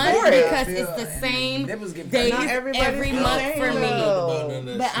every month because it's the same days every month for me.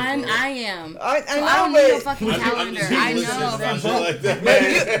 But I am. I don't need a fucking calendar. I know.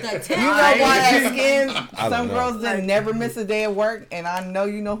 You know why that skin? Some girls that never miss a day of work, and I know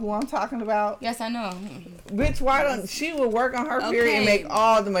you know who I'm talking about. Yes, I know. Bitch, why don't she would work on her period and make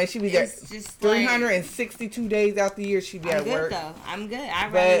all the money? She'd be there 362 days out the year. She'd be at work. I'm good.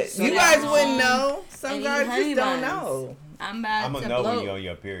 But you guys wouldn't know. Some guys just don't know. I'm about to know blow. when you're on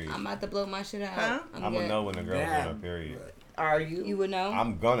your period. I'm about to blow my shit out. Huh? I'm gonna know when the girl's on her period. Are you? You would know.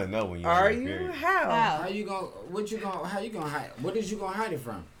 I'm gonna know when you're on your period. Are you? How? How you gonna? How you gonna hide? What is you gonna hide it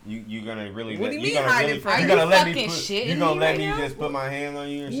from? You gonna really? What do you mean gonna hide really, it from? You gonna let me fucking put? shitting You gonna me let right me now? just put my hand on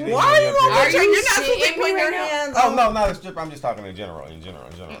you and shit? Why are you gonna? Are you You're not supposed to shitting put me your right now? hands Oh on. no, not a strip. I'm just talking in general.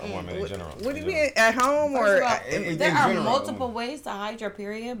 A woman in general. What do you mean at home or? There in are general. multiple ways to hide your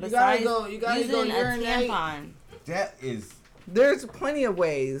period You gotta besides go using a urinate. tampon. That is. There's plenty of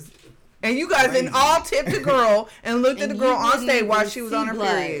ways. And you guys didn't all tip the girl and looked at the girl on stage while she was on her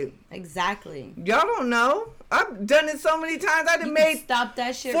period. Exactly. Y'all don't know. I've done it so many times. I done made stop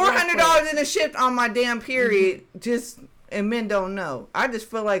that shit. $400 in a shift on my damn period. And men don't know. I just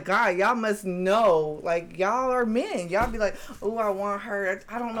feel like, God, y'all must know. Like, y'all are men. Y'all be like, oh, I want her.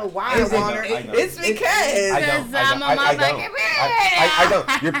 I don't know why I want her. It's because I'm on my fucking period. I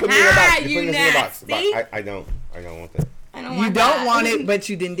don't. You're putting me in a box. You're putting us in a box. I don't want that. You don't want it, but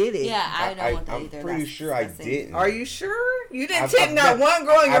you didn't did it. Yeah, I don't want that I'm either. pretty sure I didn't. Are you sure? You didn't tip not one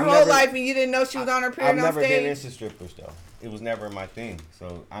girl in your whole life and you didn't know she was on her period on stage? I've never been into strippers, though. It was never my thing.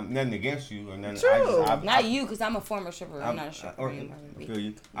 So I'm nothing against you. Or nothing. True. Not you, because I'm a former stripper. I'm not a stripper anymore. I feel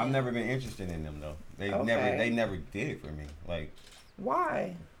you. I've never been interested in them, though. They never did it for me. Like,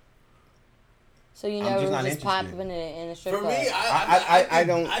 why? So you never just pop in a strip club? For me, I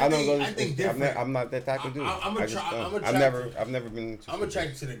don't go to strip. I'm not that type of dude. I've never been. I'm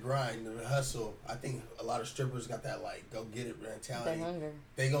attracted to the grind, the hustle. I think a lot of strippers got that like go get it mentality.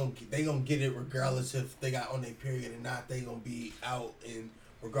 They gonna get it regardless if they got on their period or not. They gonna be out and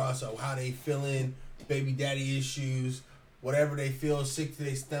regardless of how they feeling, baby daddy issues, whatever they feel sick to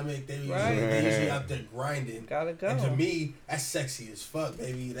their stomach. They usually out there grinding. Gotta go. And to me, that's sexy as fuck,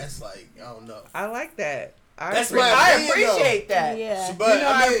 baby. That's like, I don't know. I like that. I appreciate that. Yeah. So, but,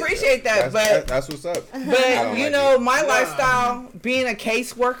 I appreciate that. That's what's up. But like my lifestyle, being a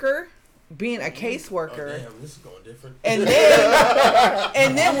caseworker. Oh, damn, this is going different. And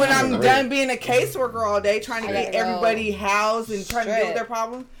then when I'm done being a caseworker all day, trying to get everybody housed and trying to deal with their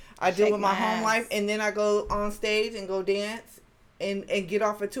problems, I deal with my home life, and then I go on stage and go dance and get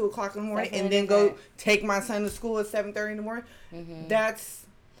off at 2:00 in the morning, and then go take my son to school at 7:30 in the morning. Mm-hmm.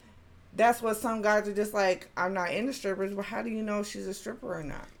 That's what some guys are just like, I'm not into strippers, but how do you know if she's a stripper or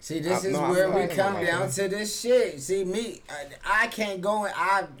not? See, this is where we come down to this shit. See, me, I can't go in,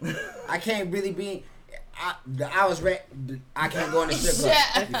 I can't really be, I can't go in the strip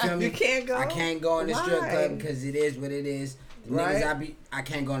club. You feel me? You can't go? I can't go in the strip club because it is what it is. The niggas I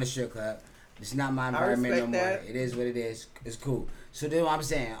can't go in the strip club. It's not my environment no more. It is what it is. It's cool. So then I'm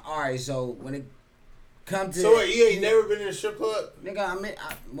saying, alright, so when it come to... So wait, you ain't never been in a strip club? Nigga,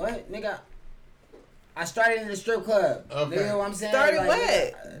 what? Nigga, I started in the strip club. Okay. Nigga, what I'm saying? Started like,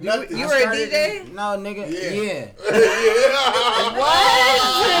 what? Nothing. You were a DJ? No, nigga. Yeah.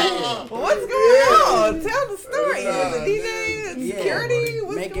 What? What's going on? Tell the story. Was a DJ? Security?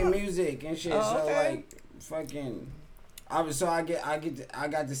 What's making music and shit. Oh, okay. So like, fucking... I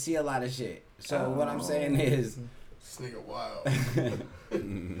got to see a lot of shit. So what I'm saying is... This nigga wild.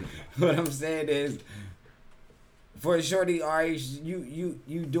 What I'm saying is... For a shorty, alright, you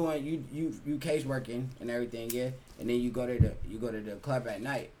case working and everything, yeah, and then you go to the club at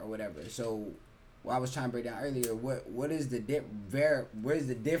night or whatever. So, what I was trying to break down earlier, what is the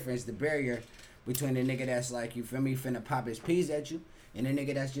difference, the barrier between the nigga that's like, you feel me, finna pop his peas at you, and the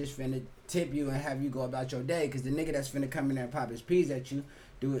nigga that's just finna tip you and have you go about your day? Because the nigga that's finna come in there and pop his peas at you,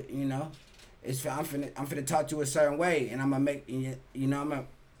 do it, you know, I'm finna talk to you a certain way, and I'm gonna make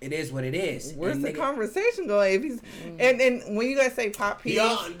it is what it is. Where's the conversation going? If he's and when you guys say pop peas,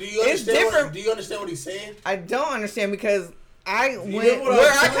 it's different. Do you understand what he's saying? I don't understand because where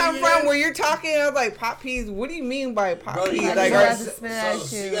I come from, where you're talking, I was like, pop peas. What do you mean by pop peas? Like,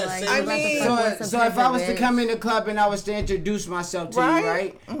 so if I was to come in the club and I was to introduce myself to you,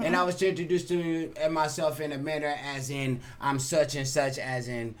 right? Mm-hmm. And I was to introduce to you and myself in a manner as in I'm such and such, as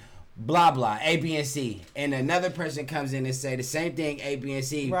in blah blah, A, B, and C, and another person comes in and say the same thing, A, B, and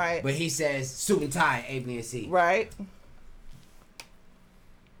C, right? But he says suit and tie, A, B, and C, right?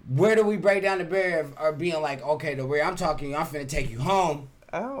 Where do we break down the barrier of being like, okay, the way I'm talking, I'm finna take you home,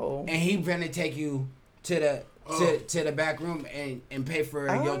 and he finna take you to the back room and pay for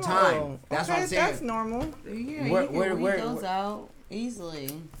your time. That's what I'm saying. That's normal. Yeah, you can read those out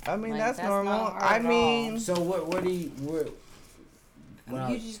easily. I mean, that's normal. I mean, so what do you?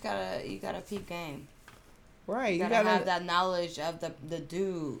 You just gotta peep game. Right. You gotta have that knowledge of the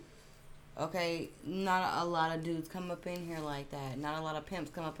dude. Okay, not a lot of dudes come up in here like that. Not a lot of pimps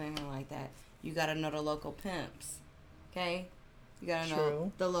come up in here like that. You gotta know the local pimps. Okay? You gotta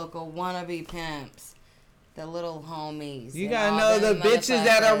know the local wannabe pimps. The little homies. You gotta know the bitches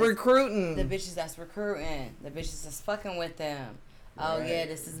that are recruiting. The bitches that's recruiting. The bitches that's fucking with them. Oh, right. Yeah,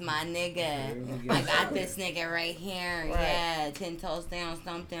 this is my nigga. I got this nigga right here. Right. Yeah, 10 toes down,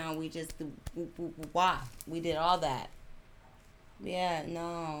 stomp down. We just we did all that. Yeah,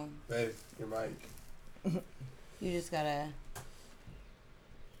 no. Babe, your mic. You just gotta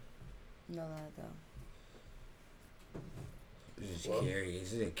know that, though. This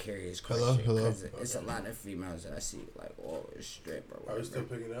is a curious question. Hello. It's a lot of females that I see, like, oh, it's strip or whatever. Are we still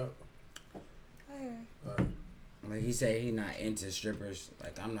picking up? All right. Like he said, he not into strippers.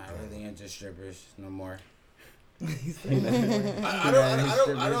 Like I'm not really into strippers no more. I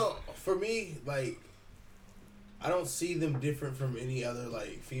don't. For me, like, I don't see them different from any other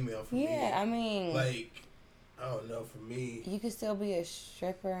like female. For me. I mean, like, I don't know. For me, you could still be a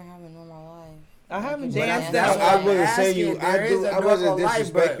stripper and have a normal life. I haven't danced. I wouldn't say you. I wasn't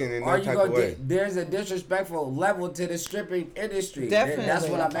disrespecting in that type of way. There's a disrespectful level to the stripping industry. Definitely. That's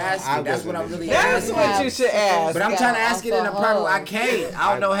what I'm asking. That's what I'm really asking. That's what you should ask. But I'm trying to ask it in a proper. I can't.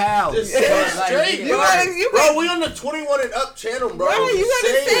 I don't know how. Just say it straight, bro. We on the 21 and up channel, bro. Bro, you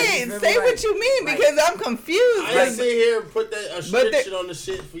gotta say it. Say what you mean because I'm confused. I ain't sit here and put that restriction on the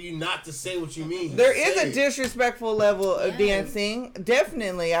shit for you not to say what you mean. There is a disrespectful level of dancing.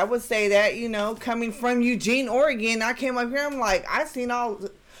 Definitely, I would say that. Coming from Eugene, Oregon, I came up here. I'm like, I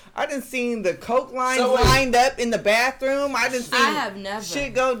done seen the coke lines lined up in the bathroom. I have never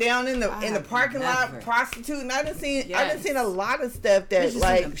shit go down in the parking lot, prostituting. I done seen a lot of stuff that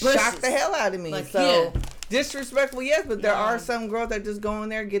like shocked the hell out of me. Like, so Disrespectful, yes, but there are some girls that just go in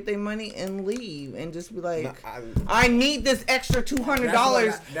there, get their money, and leave, and just be like, I need this extra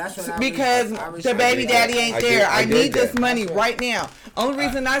 $200 because the baby daddy ain't there. I need this money right now. Only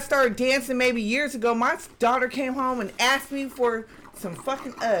reason I started dancing maybe years ago, my daughter came home and asked me for some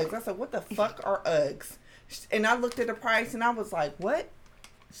fucking Uggs. I said, what the fuck are Uggs? And I looked at the price, and I was like, what?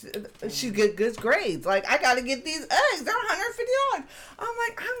 She get good grades. Like, I gotta get these Uggs. They're $150. I'm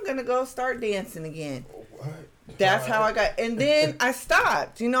like, I'm gonna go start dancing again. That's how I got. And then I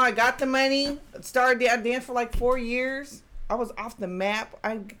stopped. You know, I got the money. I danced for like 4 years. I was off the map.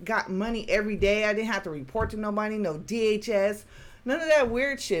 I got money every day. I didn't have to report to nobody. No DHS. None of that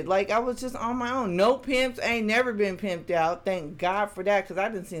weird shit. Like, I was just on my own. No pimps. I ain't never been pimped out. Thank God for that, because I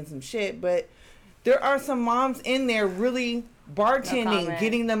done seen some shit. But there are some moms in there really bartending,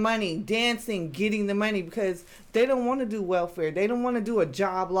 getting the money, dancing, getting the money, because they don't want to do welfare. They don't want to do a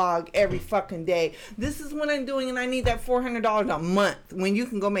job log every fucking day. This is what I'm doing, and I need that $400 a month when you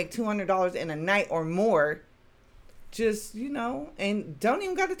can go make $200 in a night or more. Just, you know, and don't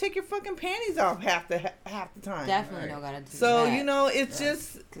even got to take your fucking panties off half the time. Definitely don't got to do that. So, you know, it's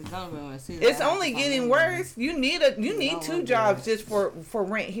just, it's only getting worse. You need 2 jobs just for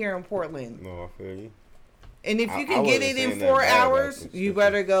rent here in Portland. No, I feel you. And if you can get it in 4 hours, you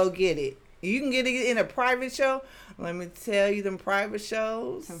better go get it. You can get it in a private show. Let me tell you, them private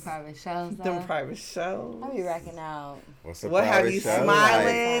shows. Some private shows. Them private shows. I be racking out. What have you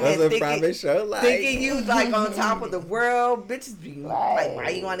smiling What's and a private show like? thinking you like on top of the world? Bitches be like, why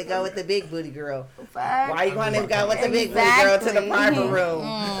you want to go with the big booty girl? Why you want to go with the big booty girl to the private room?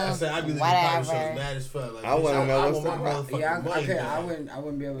 I said I'd be looking at private shows mad as fuck. Like, I want to know what's the I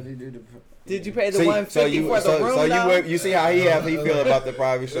wouldn't be able to do the. Did you pay the $150 for the room? So you see how he feel about the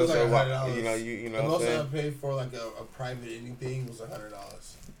private show. So what you know. The most I paid for like a private anything was $100.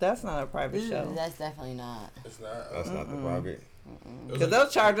 That's not a private show. That's definitely not. It's not. That's not the private. Because they'll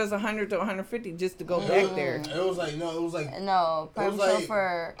charge us $100 to $150 just to go back there. It was like private show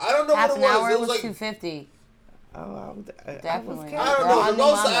for I don't know half what an it was. hour It was was like $250. Oh, Definitely. I don't know. The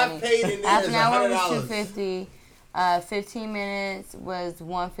most I paid in there half is an hour was $100. $250. 15 minutes was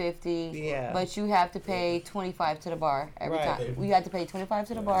 $150. Yeah. But you have to pay $25 to the bar every time. You have to pay $25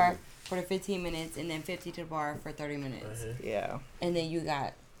 to the bar for the 15 minutes, and then $50 to the bar for 30 minutes. Yeah. And then you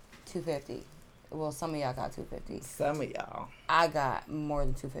got $250. Well, some of y'all got $250. Some of y'all. I got more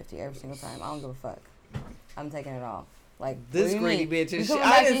than $250 every single time. I don't give a fuck. I'm taking it all. Like, this greedy bitch is shit.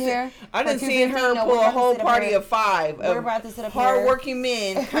 I didn't see her No, pull a whole party of 5 We're about to sit up hardworking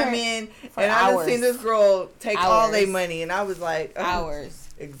men come in, and I done seen this girl take all their money, and I was like, hours.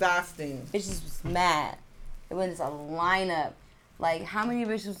 Exhausting. Bitches was mad. It was a lineup. Like, how many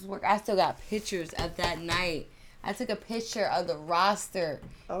bitches work? I still got pictures of that night. I took a picture of the roster.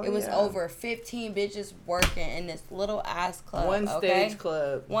 It was over 15 bitches working in this little ass club. One stage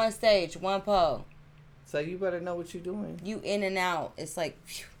club. One stage, one pole. So you better know what you're doing. You in and out. It's like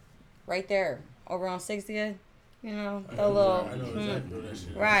right there over on 60th. You know, the little. I know exactly what that shit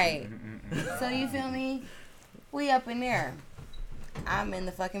is. Right. So you feel me? We up in there. I'm in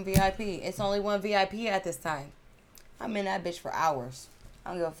the fucking VIP. It's only one VIP at this time. I'm in that bitch for hours.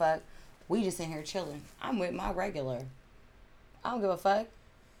 I don't give a fuck. We just in here chilling. I'm with my regular. I don't give a fuck.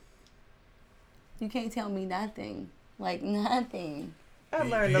 You can't tell me nothing. Like, nothing. I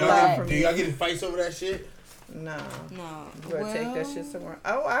learned a lot from you. Do y'all get in fights over that shit? No. You better take that shit somewhere.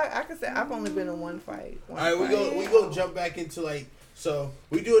 Oh, I can say I've only been in one fight. All right, we go jump back into like, so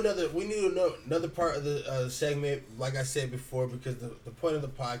we need another part of the segment, like I said before, because the point of the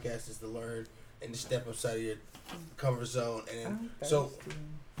podcast is to learn and to step outside of your comfort zone. And so,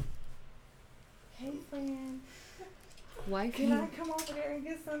 hey friend, why can I come over there and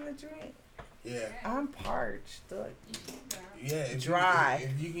get something to drink? Yeah, I'm parched. Look. Yeah, dry.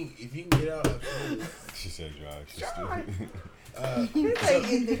 If you can get out, absolutely. She said dry. She's dry.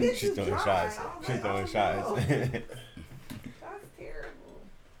 She's throwing shots. She's throwing shots. That's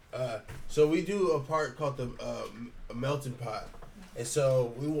terrible. So we do a part called the a melting pot, and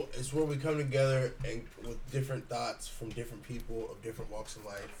so it's where we come together and with different thoughts from different people of different walks of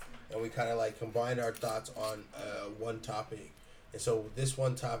life, and we kind of like combine our thoughts on one topic. And so this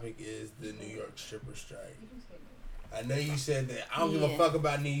one topic is the New York stripper strike. I know you said that I don't give a fuck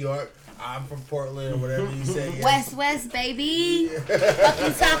about New York. I'm from Portland or whatever you say. Yeah. West, baby. What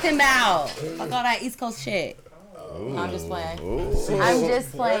you talking about? Fuck all that East Coast shit. Ooh. I'm just playing. Ooh. I'm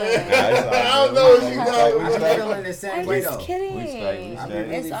just playing. I don't know what you know. I'm feeling the same way though. I'm just kidding.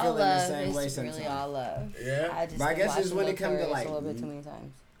 It's all love. It's really all love. Yeah. I just but I guess it's when it comes to like a little bit too many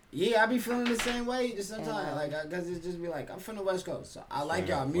times. Yeah, I be feeling the same way just sometimes. Like, cause it just be like, I'm from the West Coast, so I like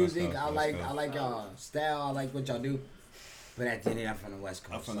y'all music. I like y'all style. I like what y'all do. But at the end of the day, I'm from the West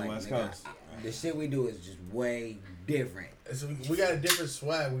Coast. I'm from the West Coast. The shit we do is just way different. So we got a different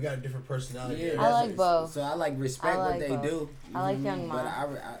swag. We got a different personality. Yeah, I like both. So I like respect what they do. I like Young Ma.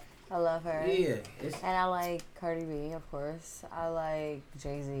 But I love her. Yeah. And I like Cardi B, of course. I like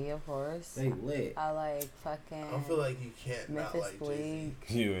Jay-Z, of course. They lit. I like fucking... I don't feel like you can't Memphis not like Bleak.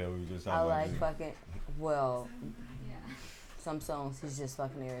 Yeah, we just I like fucking... Well, some songs he's just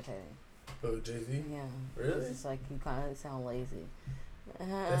fucking irritating. Oh, Jay-Z? Yeah. Really? It's just like you kind of sound lazy.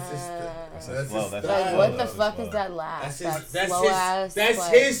 That's his like, what the fuck is that laugh? That's slow ass. That's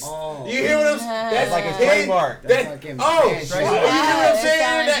like, his. Oh. You hear what I'm saying? That's like a trademark. You hear what I'm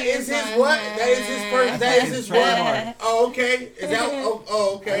saying? That is his what? That is his person. That is his what? Oh, okay. Is that?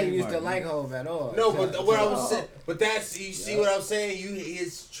 Oh, okay. I didn't used to like Hov at all. No, but what I was saying. But that's you see what I'm saying?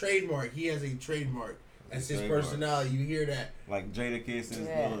 His trademark. He has a trademark. That's his personality. You hear that? Like Jada Kiss's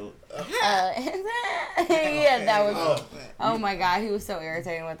little... yeah, that was... Oh my God, he was so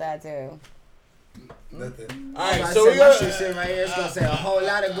irritating with that too. Nothing. All right, so we got... sitting right here, it's going to say a whole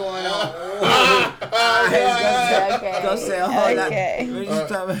lot of going on. It's going to say a whole lot.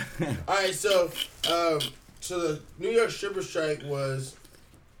 All right, so the New York stripper strike was,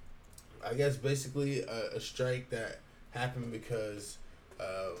 I guess, basically a strike that happened because...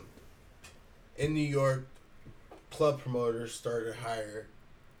 in New York, club promoters started to hire,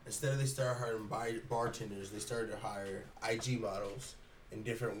 instead of they started hiring bartenders, they started to hire IG models and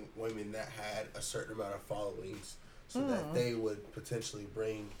different women that had a certain amount of followings so that they would potentially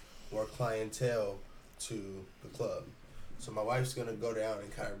bring more clientele to the club. So my wife's going to go down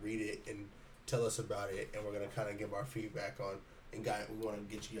and kind of read it and tell us about it, and we're going to kind of give our feedback on, and we want to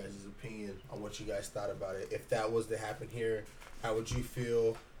get you guys' opinion on what you guys thought about it. If that was to happen here, how would you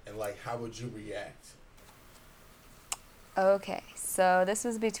feel? And, how would you react? Okay, so this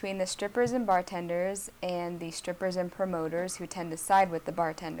was between the strippers and bartenders and the strippers and promoters who tend to side with the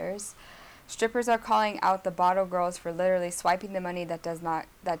bartenders. Strippers are calling out the bottle girls for literally swiping the money that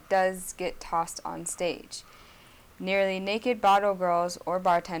does get tossed on stage. Nearly naked bottle girls or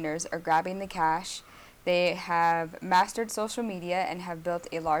bartenders are grabbing the cash. They have mastered social media and have built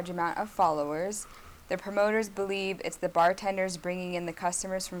a large amount of followers. The promoters believe it's the bartenders bringing in the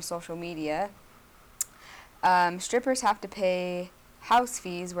customers from social media. Strippers have to pay house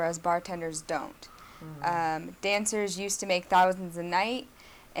fees, whereas bartenders don't. Dancers used to make thousands a night,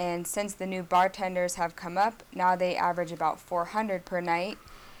 and since the new bartenders have come up, now they average about $400 per night.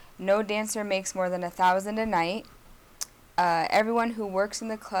 No dancer makes more than $1,000 a night. Everyone who works in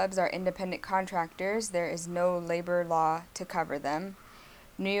the clubs are independent contractors. There is no labor law to cover them.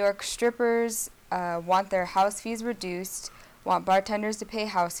 New York strippers want their house fees reduced, want bartenders to pay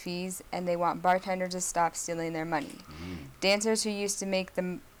house fees, and they want bartenders to stop stealing their money. Dancers used to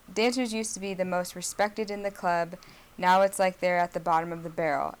be the most respected in the club. Now it's like they're at the bottom of the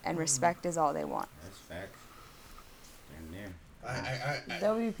barrel, and respect is all they want. That's facts.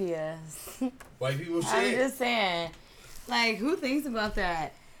 WPS. White people shit. I'm just saying, who thinks about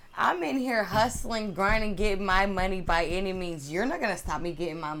that? I'm in here hustling, grinding, getting my money by any means. You're not going to stop me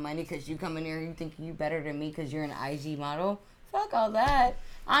getting my money because you come in here and you think you better than me because you're an IG model. Fuck all that.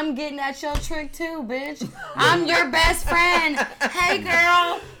 I'm getting at your trick too, bitch. I'm your best friend. Hey,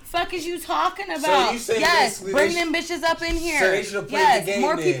 girl. Fuck is you talking about? So yes, bring them bitches up in here. So they should have played the game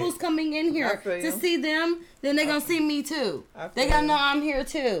more then. people's coming in here to see them. Then they gonna see me too. They gonna know I'm here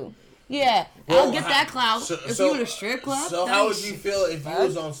too. Yeah, I'll get that clout. If you in a strip club. So how would you feel if you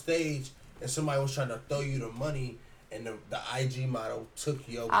was on stage and somebody was trying to throw you the money and the IG model took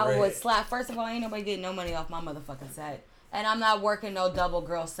your bread? I would slap. First of all, ain't nobody getting no money off my motherfucking set. And I'm not working no double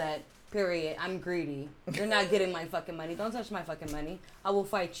girl set. Period. I'm greedy. You're not getting my fucking money. Don't touch my fucking money. I will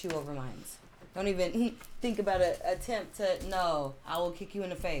fight you over mine. Don't even think about an attempt to. No, I will kick you in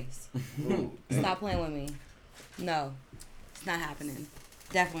the face. Stop playing with me. No, it's not happening.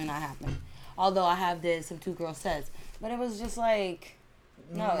 Definitely not happening. Although I have did some 2-girl sets. But it was just like,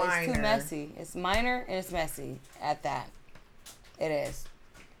 no, it's too messy. It's minor and it's messy at that. It is.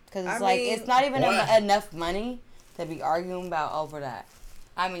 Because it's it's not even enough money to be arguing about over that.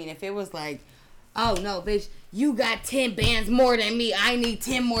 I mean, if it was like, oh, no, bitch, you got 10 bands more than me. I need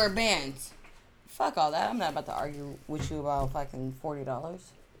 10 more bands. Fuck all that. I'm not about to argue with you about fucking $40.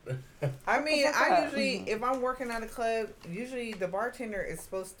 I mean, I usually, if I'm working at a club, usually the bartender is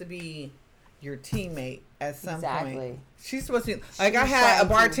supposed to be your teammate at some point. She's supposed to be, I had a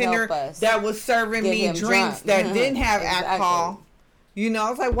bartender that was serving me drinks drunk. That didn't have alcohol. You know, I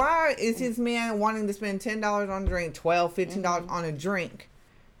was like, why is his man wanting to spend $10 on a drink, $12, $15 on a drink?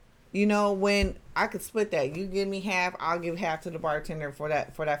 You know, when I could split that, you give me half, I'll give half to the bartender for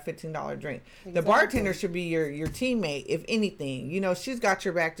that $15 drink. Exactly. The bartender should be your teammate, if anything. You know, she's got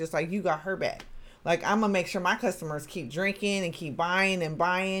your back just like you got her back. Like, I'm gonna make sure my customers keep drinking and keep buying and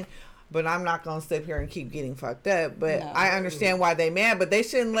buying, but I'm not gonna sit here and keep getting fucked up. But no. I understand why they mad, but they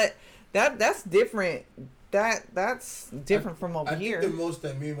shouldn't let that's different. That's different from over here. I think the most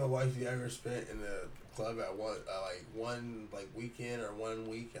that me and my wife ever spent in the club at one weekend or 1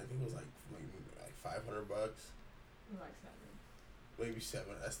 week, I think it was like $500. Like 7. Maybe 7.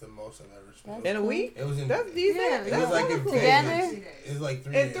 That's the most I've ever spent. In a week? It was in. That's decent. Yeah, it was like in Vegas. It was like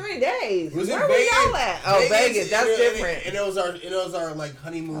 3 days. In 3 days. It was Where in were Vegas. y'all at? Oh, Vegas. That's different. And it was our like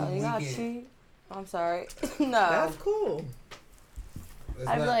honeymoon weekend. I'm sorry. No. That's cool.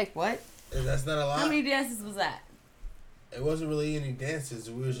 I'd be like, what? That's not a lot. How many dances was that? It wasn't really any dances.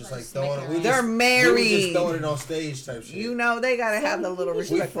 We was just like throwing it. They're married. We was just throwing it on stage type shit. You know, they gotta have the little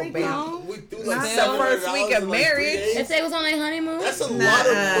respectful band. We threw like not the first week of marriage. If they was on their honeymoon, that's a lot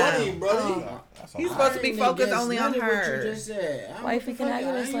of money, bro. He's supposed to be focused only on her. What you just said. Wifey, can I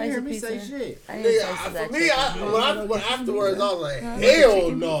get a slice of pizza? For me, when afterwards, I was like,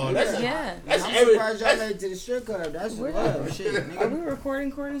 hell no. That's I'm surprised y'all made it to the strip club. That's love shit. Are we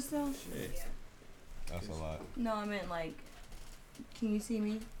recording still? Shit. That's a lot. No, I meant like, can you see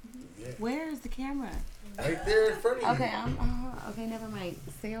me? Yeah. Where is the camera? Right there in front of you. Okay, okay, never mind.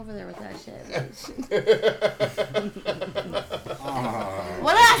 Stay over there with that shit.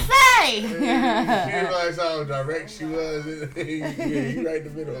 What did I say? You realize how direct she was? You right in the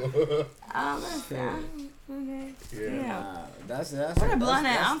middle. Okay. Yeah. That's what a blunt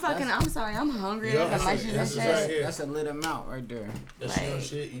at. I'm sorry. I'm hungry. That's a lit amount right there. That's your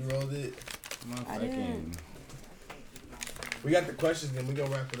shit. You rolled it. Motherfucking. We got the questions, then we gonna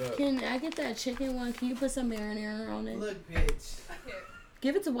wrap it up. Can I get that chicken one? Can you put some marinara on it? Look, bitch.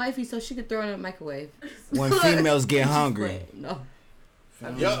 Give it to wifey so she can throw it in the microwave. When females get hungry. No.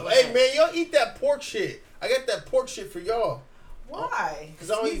 Yo, hey man, y'all eat that pork shit. I got that pork shit for y'all. Why?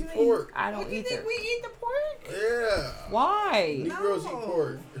 Because I don't eat pork. I don't eat it. We eat the pork? Yeah. Why? Negroes eat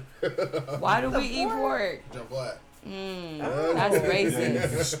pork. Why do we eat pork? Jump black. That's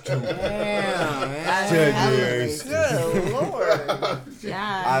racist. Damn, Sagittarius. Good Lord.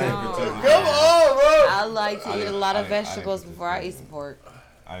 Yeah, Come on, bro. I like to eat a lot of vegetables before I eat some pork.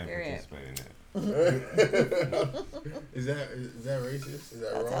 I didn't participate in that. Is that racist? Is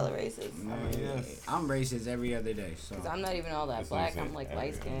that That's wrong? hella racist. yes. I'm racist every other day, so. Cause I'm not even all that black. I'm like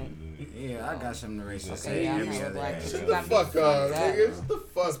light skinned. Yeah, I got something to racist Okay, say yeah, I'm every hella other black. day. Shut the fuck up, nigga. Shut the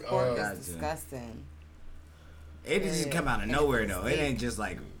fuck Pork up. is disgusting. It just come out of nowhere though. It ain't just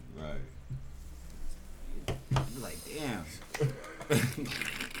like. Right. You're like, damn.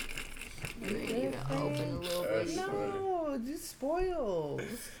 You ain't even open a little bit. No, you spoiled.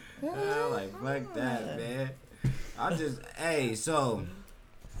 I'm like, fuck that, man. So,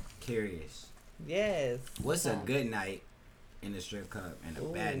 curious. Yes. What's a good night in the strip club and a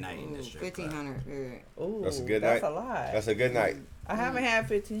bad night in the strip club? 1,500. Ooh, That's a good that's night. a lot. That's a good night. I haven't had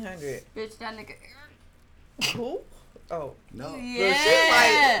 1,500. Bitch, that nigga. Who? Oh. No.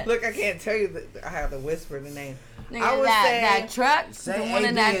 Yeah. Look, I can't tell you. I have to whisper the name. Nigga, I would say that truck. Say the A, one B,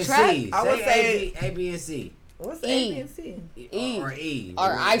 in that and truck. C. I would say A, B, and C. What's E. A, B, and C? E. Or E.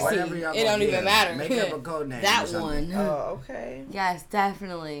 Or IC. Whatever y'all It gonna don't do. even matter. Make up a code name. That or something. one. Oh, okay. Yes,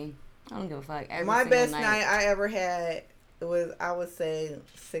 definitely. I don't give a fuck. Every My single best night I ever had was, I would say,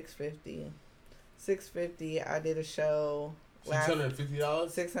 $650. $650. I did a show. $650.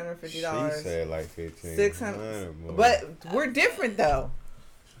 $650. She said like 15. 600. But we're different though.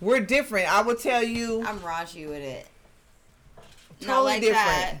 We're different. I will tell you. I'm raunchy with it. Totally like different.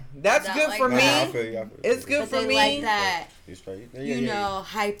 That. That's Not good like for that. me. I feel you. It's good But for they me. like that. You know,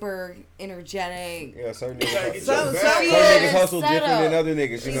 hyper energetic. Yeah, certain niggas. Some niggas hustle settle. different than other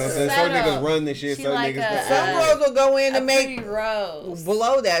niggas. You know what I'm saying? Certain Settle. niggas run this shit. She Certain like niggas. Some girls will go in and make rose.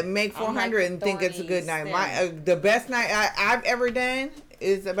 below that, make I'm 400 like and think it's a good night. thorny My the best night I've ever done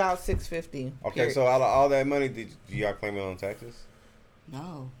is about $650. Okay, period. so out of all that money, do y'all claim it on taxes?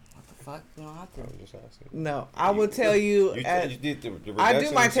 No. What the fuck? You don't have to. I was just asking. No, I will tell you. You did the I do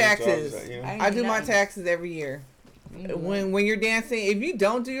reduction my and shit, so I was taxes. like, you know. I do my taxes every year. When you're dancing, if you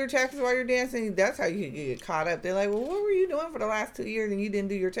don't do your taxes while you're dancing, that's how you get caught up. They're like, well, what were you doing for the last 2 years and you didn't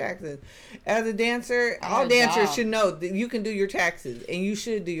do your taxes? As a dancer, all dancers should know that you can do your taxes and you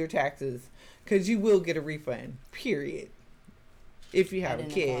should do your taxes because you will get a refund, period. If you I have a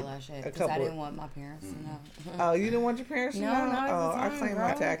didn't kid, call that shit a because couple. I didn't want my parents to know. Oh, you didn't want your parents to No, know? no, it's Oh, I fine, claim my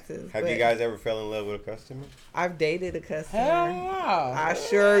bro. taxes. Have but you guys ever fell in love with a customer? I've dated a customer. Hell yeah. I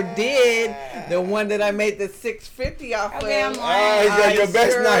sure did. The one that I made the $650 off Okay, I'm of. lying. Oh, your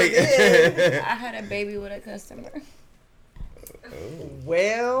best sure night. did. I had a baby with a customer.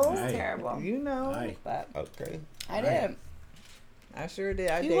 Well, Right. Terrible. you know, Right. But Okay. I did. I sure did.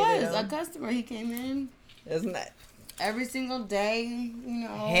 I He dated was a him. customer. He came in Isn't that every single day, you know.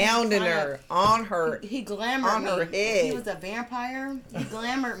 hounding her on her? He glamored on me. her head. He was a vampire. He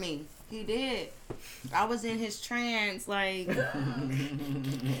glamored me. He did. I was in his trance, like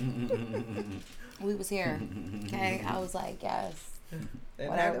we was here. Okay, I was like, yes. And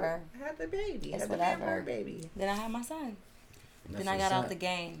Whatever. Had the baby. It's Had the whatever. vampire baby. Then I had my son. That's Then I got what's out up. the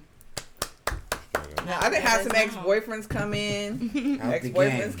game. Now, I didn't have some That's ex-boyfriends come in. Out the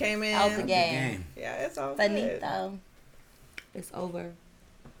Ex-boyfriends game. came in. Out the game. Yeah, it's all good. Finito. It's over.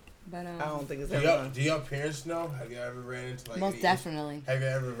 But I don't think it's Do ever y'all, done. do y'all parents know? Have you ever ran into like most any- definitely. Have you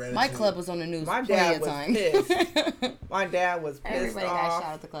ever ran My into club was on the news My plenty dad of was times. pissed. My dad was pissed Everybody got off.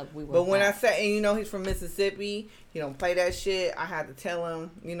 shot at the club. We were But when I not. said, and you know, he's from Mississippi, he don't play that shit. I had to tell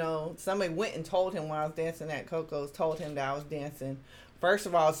him, you know, somebody went and told him when I was dancing at Coco's, told him that I was dancing. First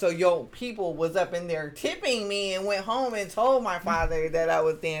of all, so your people was up in there tipping me and went home and told my father that I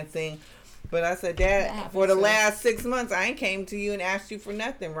was dancing. But I said, That Dad, happens for the too. last 6 months, I ain't came to you and asked you for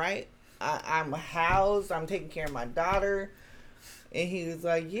nothing, right? I'm housed. I'm taking care of my daughter. And he was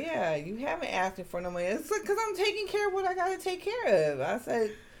like, yeah, you haven't asked me for no money. It's like, because I'm taking care of what I got to take care of. I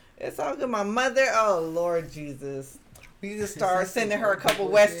said, it's all good. My mother, oh, Lord Jesus. You just start sending her a couple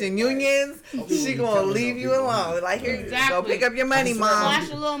Western Unions. She going to leave you alone. Like, here, go Exactly. pick up your money, Mom. Flash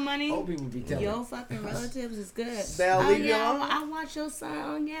a little money. Old people be telling. Your fucking relatives is good. They'll leave you yeah, alone? I watch your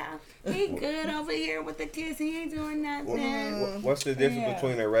son. Yeah, he good over here with the kids. He ain't doing nothing. What's the difference Yeah.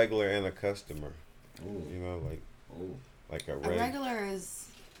 between a regular and a customer? Ooh. You know, Ooh. like a A regular. regular is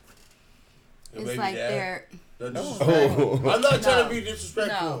Your it's baby like dad? they're No Oh. disrespect. I'm not trying No. to be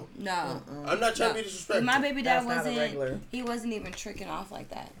disrespectful. no. I'm not trying to be But disrespectful. my baby dad That's not a regular. wasn't. He wasn't even tricking off like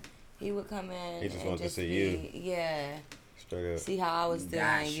that. He would come in. He just and wanted to just see be, Yeah. Straight up. See how I was doing.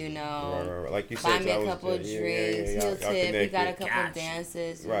 Gotcha. You Right, know. right, right. Like you Buy said, me I a was couple of just- drinks. y'all He'll tip. We got a connected. couple Gotcha.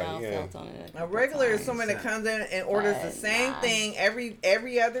 dances. You Right, know, yeah. felt on it. A couple regular is times. someone that comes in and orders the But, same nah. thing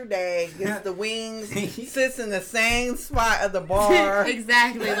every other day, gets the wings, sits in the same spot of the bar.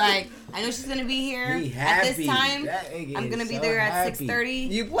 Exactly. Like I know she's gonna be here He at this happy. time. That nigga I'm is gonna be so there at happy. 6:30.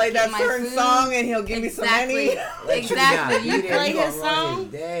 You play that my certain food. song and he'll give you some money. Let Exactly. know. You He there, play he his gonna run song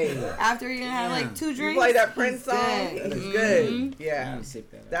day. after you have like 2 You drinks. play that Prince he's song. good. It's Mhm. good. Yeah, You sip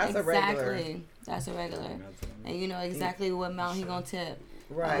that up. that's a regular. Exactly. That's a regular. And you know exactly what amount he gonna tip.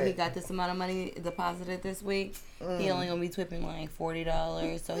 He Right. got this amount of money deposited this week. He only gonna be tipping like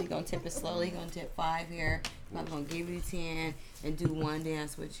 $40, so he gonna tip it slowly. He gonna tip 5 here. I'm gonna give you 10 and do one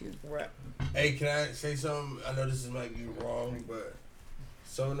dance with you. Right. Hey, can I say something? I know this might be wrong, but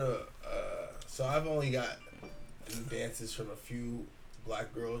some of the so I've only got dances from a few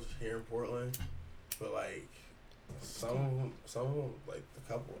black girls here in Portland, but like some of them, like the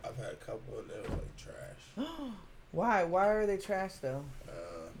couple I've had a couple and they were like trash. Why? Why are they trash though?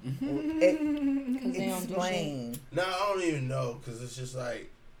 They don't do Explain. No, I don't even know because it's just like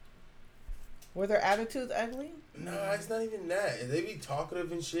Were their attitudes ugly? no, it's not even that. They be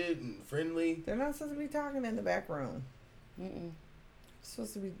talkative and shit and friendly. They're not supposed to be talking in the back room. Mm-mm. You're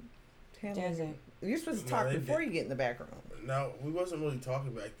supposed to be Dancing. handling. You're supposed to No, talk they before did. you get in the back room. No, we wasn't really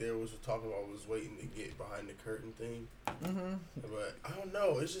talking back there. We was talking about was waiting to get behind the curtain thing. Mm-hmm. But I don't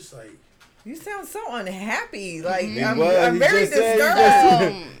know. It's just like You sound so unhappy. Like He I'm, was. I'm He very just said-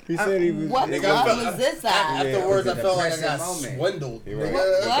 disturbed. He said he was. What Nigga, club I felt- was this at? afterwards, Yeah, I felt like I depressing got moment. swindled. He right.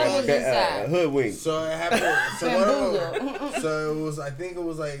 Nigga. What was this at? Hoodwink. So it happened. So one of them. Bamboozle. So it was. I think it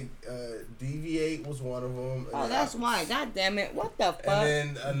was like Deviate was one of them. Oh, that's why. God damn it. What the fuck?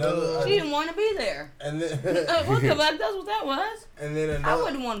 And then another. She didn't want to be there. And then. What the fuck? That's what that was. And then I another.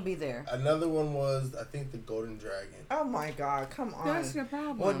 wouldn't want to be there. Another one was I think the Golden Dragon. Oh my God! Come on. That's your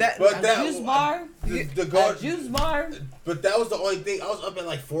problem. Well, that. But that juice bar? The A Golden. juice bar? But that was the only thing. I was up at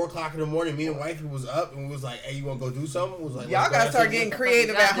like 4:00 in the morning. Me and wifey was up and we was like, "Hey, you want to go do something?" Was like, Y'all "Let's go." gotta I start said, getting "What the fuck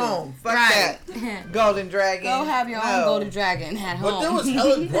creative we at gotta do?" home. Fuck Right. that. Golden Dragon. Go have your own No. Golden Dragon at home. But there was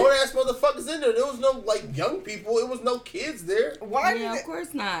hella grown ass motherfuckers in there. There was no like young people. It was no kids there. Why Yeah, did of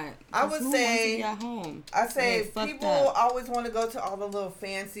course not. I 'Cause would who say- wants to be at home. I say Yeah, fuck people that. always want to go to all the little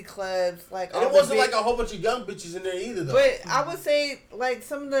fancy clubs, like And all it the wasn't big- like a whole bunch of young bitches in there either, though. But I would say, like,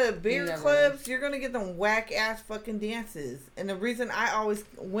 some of the bigger never clubs, you're gonna get them whack ass fucking dances. And the reason I always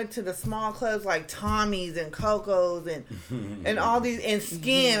went to the small clubs like Tommy's and Coco's and all these and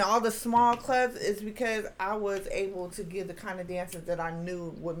Skin, all the small clubs, is because I was able to give the kind of dances that I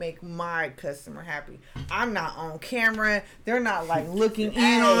knew would make my customer happy. I'm not on camera. They're not like looking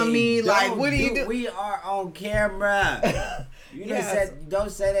in on me. Like, what do you do? We are on camera. You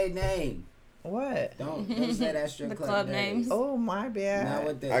don't say their name. What? Don't say that strip The club, club names. Oh, my bad. Not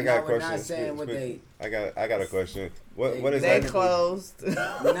what they. I got a we're question. not saying what they. I got a question. What is They that? closed.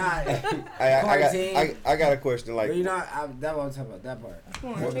 Not. I got a question. Like, You know, that won't talk about that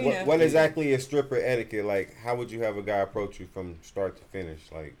part. what exactly is stripper etiquette? Like, how would you have a guy approach you from start to finish?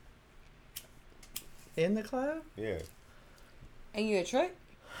 Like, In the club? yeah, And you a trick?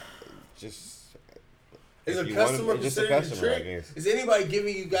 just. Is if a you customer want it, just a considered a customer, I trick? guess. Is anybody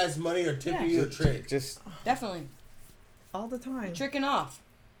giving you guys money or tipping you a trick? Just Definitely. All the time. Tricking off.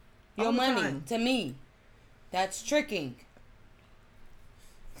 All Your the money time. to me. That's tricking.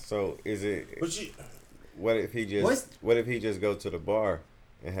 so is it? But you, What if he just go to the bar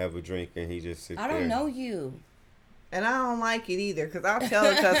and have a drink and he just sit I there? don't know you. And I don't like it either, because I'll tell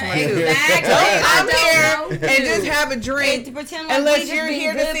the customer too. Exactly. Don't come I don't here know and you. just have a drink. And pretend like Unless we just you're being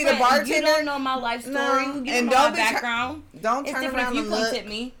here to good see the friends. bartender. You don't know my life story. No, You and don't know don't my be try- background. Don't It's turn different around if you and come look. tip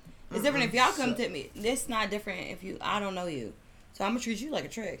me. It's different if y'all come tip me. It's not different if you. I don't know you, so I'm gonna treat you like a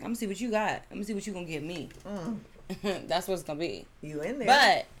trick. I'm gonna see what you got. I'm gonna see what you gonna give me. That's what it's gonna be. You in there.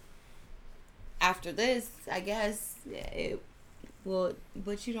 But after this, I guess it will.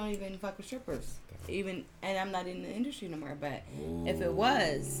 But you don't even fuck with strippers, even. And I'm not in the industry no more. But if it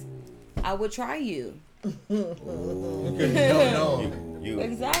was, I would try you. You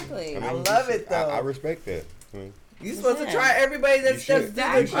Exactly. I love it, though. I respect that. You supposed to try everybody that You steps should. through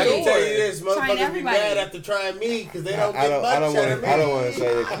I the can tell you door. this, Trying motherfuckers be everybody. mad after trying me because they don't I get don't much out of me. I don't want to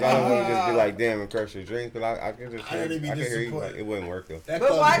say that. I don't want to just be like, damn, and crush your drink. But I can just. I I really be can hear you. disappointed. It wouldn't work though. That But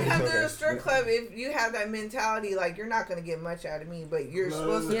club why is come okay. to the strip club if you have that mentality like you're not going to get much out of me, but you're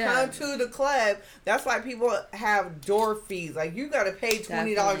supposed to Yeah. come to the club? That's why people have door fees. Like, you got to pay $20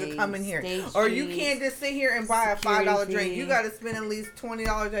 to Definitely. come in here, Stage or you fees, can't just sit here and buy a $5 security drink. You fee. got to spend at least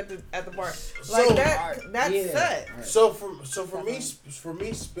 $20 at the bar. So- Like that sucks. So for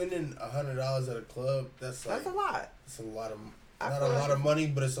me spending $100 at a club, that's That's a lot. It's a lot of I not feel a like lot of money,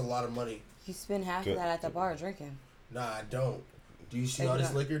 but it's a lot of money. You spend half of that at the bar drinking. Nah, I don't. Do you see all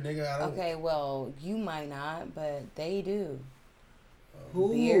this liquor, nigga? I don't. Okay, well, you might not, but they do.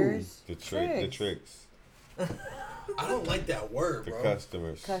 Who? Beers, The tricks. tricks, I don't like that word, the bro.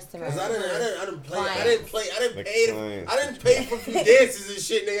 customers. Customers. Cause I didn't play. Clients. I didn't The pay. clients. I didn't pay for a few dances and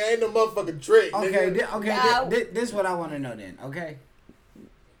shit, nigga. I ain't no motherfucking trick, Okay, nigga. Now- this is what I want to know then. Okay,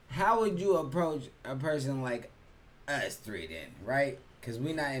 how would you approach a person like us three then, right? Because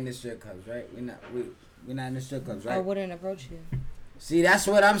we not in the strip clubs, right? We not in the strip clubs, right? I wouldn't approach you. See, that's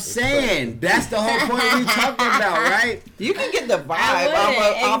what I'm saying. That's the whole point we talking about, right? You can get the vibe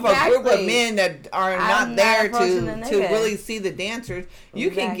I off wouldn't, a group of exactly. men that are I'm not not there approaching to the to nigga. really see the dancers. You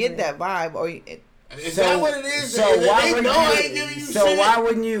can get Exactly. that vibe, or Is So- that what it is? so They why know would I you- ain't giving you So shit. why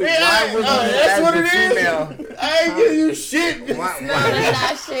wouldn't you? Yeah, Why would you? that's as what the it is. female, I ain't giving you shit. Why- No, the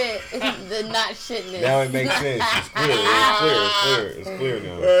not shit. The not shitness. Now it makes sense. It's clear. It's clear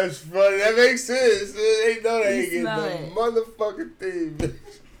now. That's funny. That makes sense. They know they You ain't getting smell the it. motherfucking thing.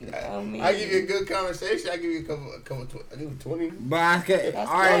 Oh, me. I give you a good conversation. I give you a couple. I give you 20. but I could, That's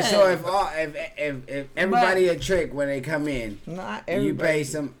all right. good. So if everybody a trick when they come in, not and you everybody. pay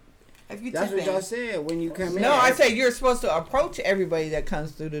some. If you That's tip what in. y'all said when you come in. No, I say you're supposed to approach everybody that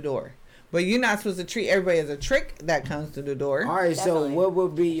comes through the door, but you're not supposed to treat everybody as a trick that comes through the door. All right. So Definitely. what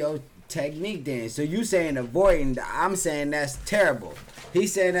would be your technique then? So you saying avoiding? I'm saying that's terrible.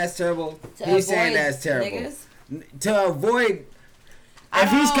 He's saying that's terrible. To He's saying avoid that's terrible. niggas? To avoid. I If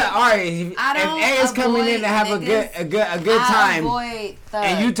he's don't- all right, if A is coming in to have a good time, avoid thugs.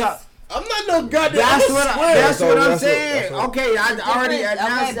 and you talk. I'm not no goddamn. That's I'm a what square. that's what I'm That's saying. what- Okay, I already Okay,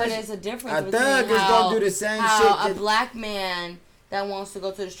 announced but that. it's a difference A between thug is how, gonna do the same how shit a that- black man that wants to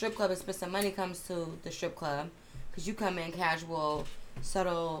go to the strip club and spend some money comes to the strip club, because you come in casual,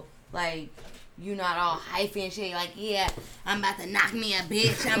 subtle, like you not all hyphy and shit. Like, yeah, I'm about to knock me a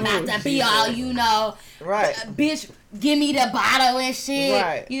bitch. I'm about to be all, you know, Right. bitch. Give me the bottle and shit.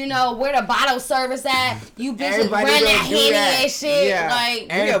 Right. You know where the bottle service at? You bitches Everybody run the don't do Henny that. and shit. Yeah.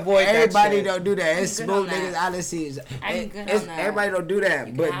 Like, We avoid that Everybody shit. don't do that. It's I'm good on smooth niggas that. out of seas. I'm good It's- on that. Everybody don't do that,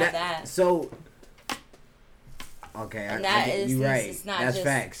 You but can have that. so. Okay, and I that get is you right. It's not That's just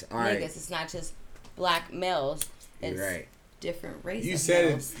facts. All right, niggas. It's not just black males. you're It's right. different races. You said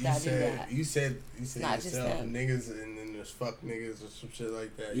it. You said not yourself, just them. niggas, and then there's fuck niggas or some shit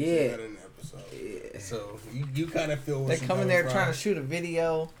like that. You Yeah. said that in the episode. Yeah. So you kind of feel They what come in there trying to shoot a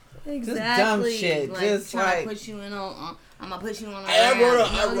video. Exactly. Just dumb shit. Like, Just trying like to put you in on. I'm gonna put you on. I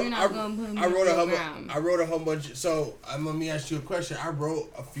wrote a whole bunch. So let me ask you a question. I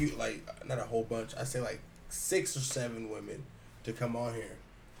wrote a few, like not a whole bunch. I say like 6 or 7 women to come on here.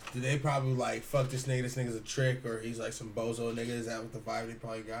 Do they probably like fuck this nigga? This nigga's a trick, or he's like some bozo nigga? Is that what the vibe they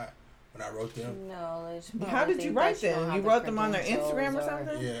probably got when I wrote them? No. how did you write them? You wrote them on their Instagram or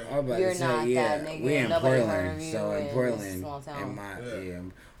something? Yeah. I was about You're to say, not yeah, that nigga. we in Nobody heard Portland, of you so in in Portland, this small town. in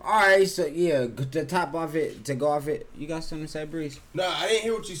my All right, so yeah, to top off it, to go off it, you got something to say, Breeze? No, I didn't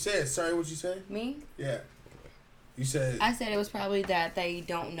hear what you said. Sorry, what you said? Me? Yeah. You said. I said it was probably that they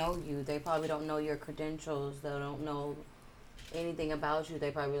don't know you. They probably don't know your credentials. They don't know anything about you.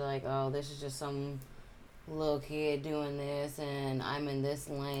 They probably like, oh, this is just some little kid doing this, and I'm in this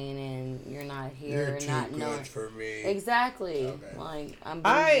lane, and you're not here. You're too not good knowing. for me. Exactly. Okay. Like I'm.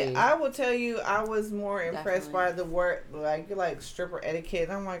 Bougie. I will tell you, I was more impressed by Definitely. the word like stripper etiquette.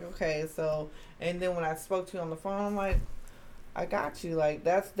 And I'm like, okay, so, and then when I spoke to you on the phone, I'm like, I got you. Like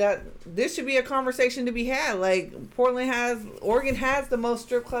this should be a conversation to be had. Like Oregon has the most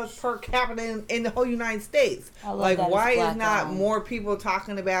strip clubs per capita in the whole United States. I love Like that it's why is black not owned. more people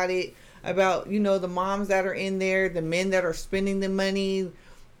talking about it? About the moms that are in there, the men that are spending the money,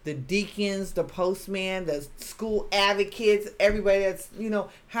 the deacons, the postman, the school advocates, everybody that's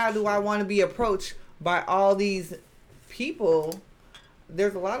how do I want to be approached by all these people?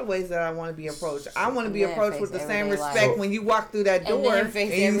 There's a lot of ways that I want to be approached. I want to be then approached face with the same everyday respect life. when you walk through that And door then and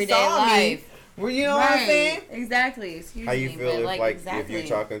face you everyday saw me. life. Well, you know what I'm saying? Exactly. Excuse How you me. feel but if exactly. if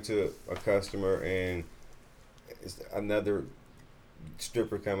you're talking to a customer and it's another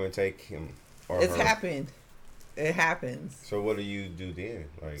stripper come and take him or It's her? happened. It happens. So what do you do then?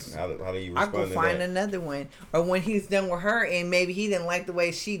 Like how do you I respond go to find that? another one. Or when he's done with her and maybe he didn't like the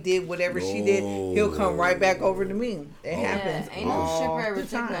way she did whatever she did, he'll come right back over to me. It happens. Ain't no all stripper ever the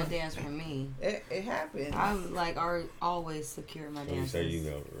took no time. dance from me. It happens. I'm like always secure my You dances. say you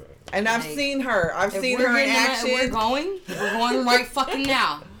know, right? And I've like, seen her. I've If seen we're her in getting action. We're going right fucking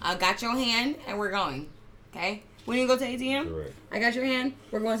now. I got your hand and we're going. Okay? When you go to ATM, Correct. I got your hand.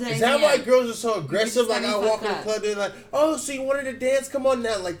 We're going to the ATM. Is that why girls are so aggressive? Bitches Like got I me walk in the fucked club, they're like, "Oh, so you wanted to dance? Come on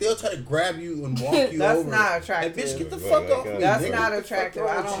now!" Like they'll try to grab you and walk you That's over. not attractive. Like, bitch, get the Right, fuck like, off me. That's nigga. not What the fuck attractive. wrong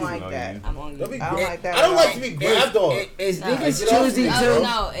I with don't you? like that. I'm on you. Don't be I don't gra- like that I don't at like all. to be grabbed on. Is No. niggas Get off choosy me. too? Oh,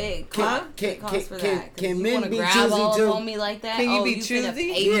 no, it Huh? calls for can- that. 'Cause can you men wanna be grab choosy all too? up on me like that? Can you Oh, be finna choosy?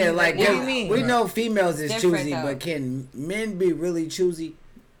 pay me Yeah, right like what do now. you mean? we know females is Different, choosy, though. but can men be really choosy?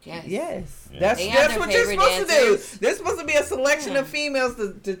 Yes. Yes. Yeah. That's They have their what you're favorite supposed to dancers. do. There's supposed to be a selection of females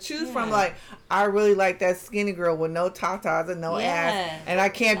to choose from. Like, I really like that skinny girl with no tatas and no Yeah. ass, and I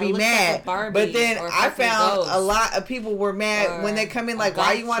can't That be looks like mad. a Barbie But then or I fucking found Ghost. a lot of people were mad when they come in Or like, a why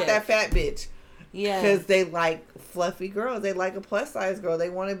goth you want chick. that fat bitch? Yeah. Because they like fluffy girls. They like a plus size girl. They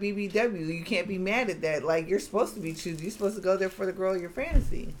want a BBW. You can't be mad at that. Like, you're supposed to be choosy. You're supposed to go there for the girl of your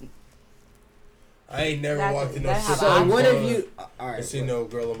fantasy. I ain't never Exactly. walked in no That strip happens. So club what if before you? All I right. see no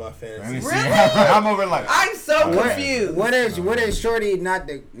girl in my fantasy. Really? I'm over like I'm so What, confused. what is shorty not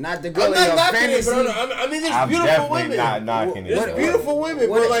the girl I'm in not your knocking it, fantasy? but I mean, there's I'm beautiful definitely women. not knocking it. There's beautiful women,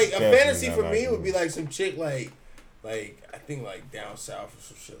 what- but like a Definitely fantasy not for me knocking would be it. like some chick like I think like down south or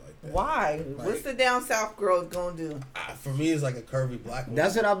some shit like that. Why? What's the down south girl gonna do? For me, it's like a curvy black woman.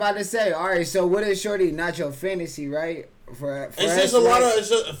 That's what I'm about to say. All right, so what is shorty not your fantasy, right? For It's us, just a lot right? of. It's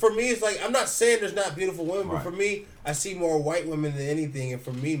just, for me, it's like I'm not saying there's not beautiful women, Right. but for me, I see more white women than anything, and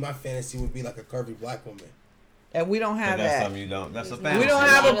for me, my fantasy would be like a curvy black woman. And we don't have that's that. something you don't. That's a We fantasy. don't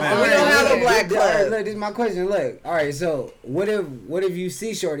have a- That's we don't have a black club. Look, this is my question. Look, all right. So what if you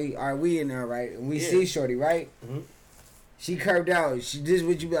see shorty? All right, we in there, right? And we Yeah. see shorty, right? Mhm. She curved out. She just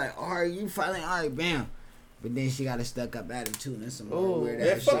would you be like, all right, you finally, all right, bam. But then she got a stuck up attitude and some more Ooh. weird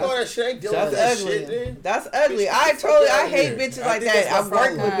Yeah, ass fuck shit. all that shit. I ain't dealing with That's that ugly. shit, dude. That's ugly. Bitch, I get the totally, fuck I outta hate here. bitches I like think that. that's my I've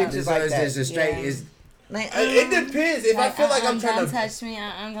worked with problem. bitches So like it's that. just a straight. Yeah. Is Like, It depends. If I feel like I'm trying don't to. touch me,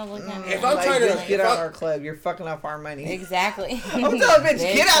 I'm gonna look at me. If I'm like, trying to- bitch, get if out I- our club. You're fucking up our money. Exactly. I'm telling bitch,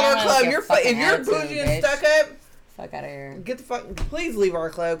 get out our club. You're fucking if you're bougie and stuck up, Fuck out of here. get the fuck. Please leave our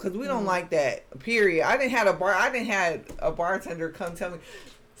club because we don't like that. Period. I didn't have a bartender come tell me,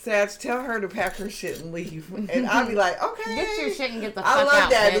 Sag, tell her to pack her shit and leave, and I'd be like, okay. Get your shit and get the fuck I out. love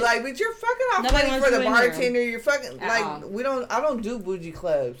that. bitch. But like, but you're fucking off Nobody money wants for the you in here. bartender. You're fucking At all. like I don't do bougie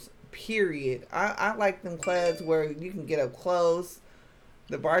clubs. Period. I like them clubs where you can get up close.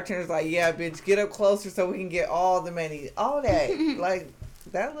 The bartender's like, yeah, bitch, get up closer so we can get all the money. All that. Like,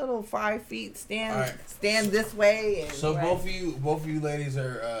 that little 5 feet stand Right. stand this way. And So both of you ladies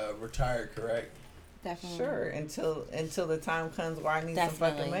are retired, correct? Definitely. sure, until the time comes where I need some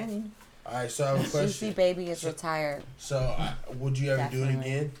Definitely. fucking money. All right, so I have a Juicy question. baby is retired. So, would you ever do it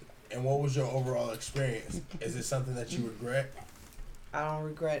Definitely. again? And what was your overall experience? Is it something that you regret? I don't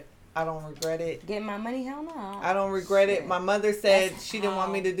regret it. Getting my money? Hell no. I don't regret it. Shit. My mother said That's she didn't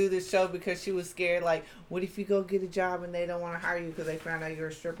want me how- to do this show because she was scared. Like, what if you go get a job and they don't want to hire you because they found out you're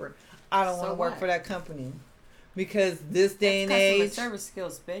a stripper? I don't So want to work what? for that company because this day and Customer age, service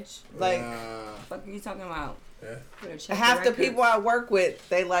skills, bitch. like What are you talking about? Yeah. Better check half your the people I work with,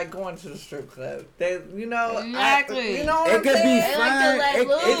 they like going to the strip club. They, Exactly. you know what It I'm could be saying? They like to fun. let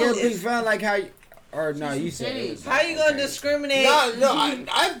It could be loose. fun, like how. Or no, you said it titties. was How you gonna discriminate? No,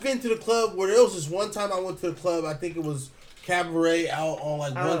 I've been to the club where there was this one time I went to the club. I think it was Cabaret out on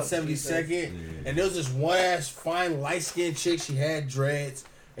like Oh, 172nd, and there was this one ass fine light skinned chick. She had dreads,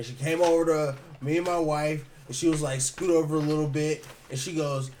 and she came over to me and my wife, and she was like scoot over a little bit, and she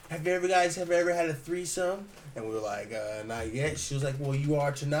goes, "Have you ever had a threesome?" And we were like, not yet. She was like, well, you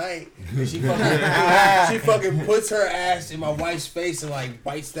are tonight. And she fucking puts her ass in my wife's face and like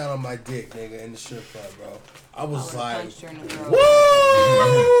bites down on my dick, nigga, in the strip club, bro. I was like,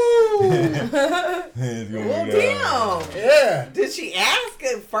 Well, damn. yeah. Did she ask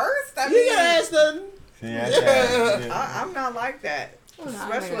it first? I You mean, gotta ask nothing. I'm not like that.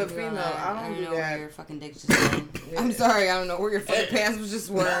 Especially with female, I don't do know where that. your fucking dick just went. I'm sorry, I don't know where your fucking pants was just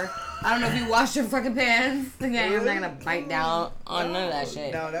were. I don't know if you washed your fucking pants. Yeah, I'm not gonna bite down on none of that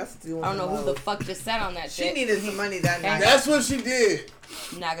shit. No, that's doing I don't know who the the fuck just sat on that She shit. needed some money that night. That's what she did.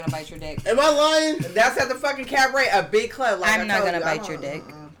 I'm not gonna bite your dick. Am I lying? That's at the fucking cabaret, a big club. Like I'm I not told gonna you, bite I your don't-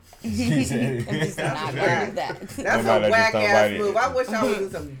 dick. She said, I'm just not gonna do that. That's I'm a not letting whack you stop ass biting. move. I wish I would do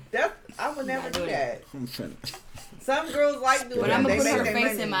some. I would never Not do doing that. Some girls like doing But that. I'm gonna They put make her their face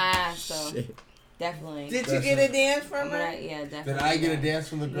money. in my ass, so definitely. Did you get a dance from her? Yeah, definitely. Did I get a dance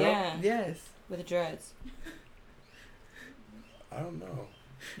from the girl? Yeah, Yes. with the dreads. I don't know.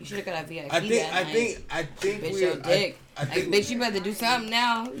 You should have got a VIP I that think Bitch, we. your dick. I think. Like, bitch, you better do something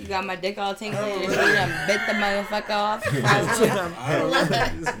now. You got my dick all tingled. You done bit the motherfucker off. I don't know.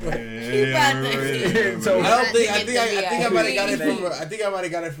 You about to So I don't think. I think I might have got it VIP. from. I think I might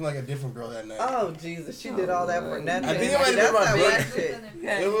have got it from like a different girl that night. Oh Jesus, she did all that for nothing. I think it might have been That's my not brother. whack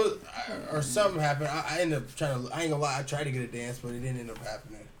shit. It was, or something happened. I ended up trying to. I ain't gonna lie. I tried to get a dance, but it didn't end up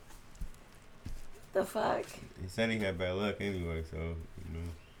happening. The fuck? He said he had bad luck anyway, so you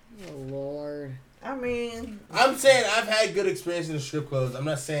know. Oh Lord. I mean, I'm saying I've had good experience in the strip clubs. I'm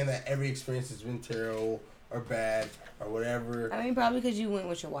not saying that every experience has been terrible or bad or whatever. I mean, probably because you went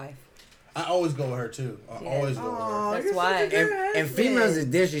with your wife. I always go with her too. I Yeah. always go with her. oh, That's you're why. such a good And husband. females is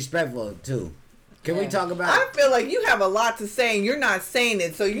disrespectful too. Can we Yeah. talk about? I feel like you have a lot to say and you're not saying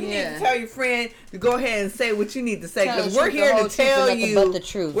it, so you need Yeah. to tell your friend to go ahead and say what you need to say Tell the because we're truth, the here whole to truth, and tell nothing you. but the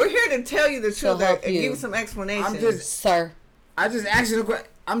truth. We're here to tell you the To truth help and you. give you some explanations. I'm just Sir. I just asked you the question.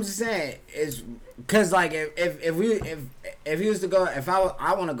 I'm just saying it's because like if he was to go, if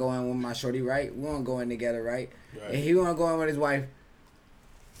I want to go in with my shorty, right? We want to go in together, right? Right. And he want to go in with his wife.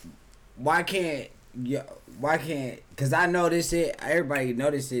 Why can't? Because I notice it. Everybody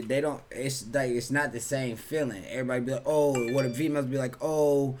notice it. They don't. It's like it's not the same feeling. Everybody be like, oh, what the females be like,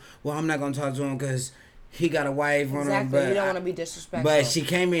 oh, well, I'm not gonna talk to him because he got a wife on him. Exactly. But You don't want to be disrespectful. But she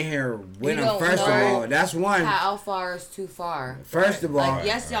came in here with You him. don't First of know all, that's one. How far is too far? First of all, Like,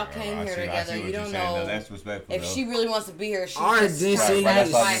 yes, y'all came here together. You don't know That's respectful. if she really wants to be here. She Alright, just then trying to see,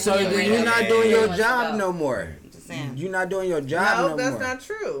 satisfy so him then and you're not he doing your wants to job go. no more. Just saying. You're not doing your job no, no that's more. not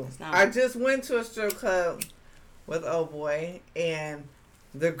true. It's not. I just went to a strip club with old boy, and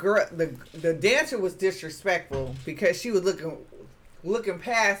the girl, the dancer was disrespectful because she was looking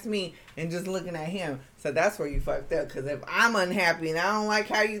past me and just looking at him. So that's where you fucked up. Because if I'm unhappy and I don't like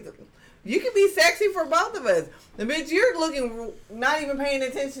how you can be sexy for both of us. The bitch, you're looking, not even paying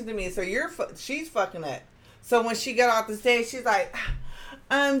attention to me. So she's fucking up. So when she got off the stage, she's like,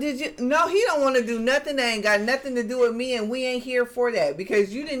 did you? No, he don't want to do nothing that ain't got nothing to do with me, and we ain't here for that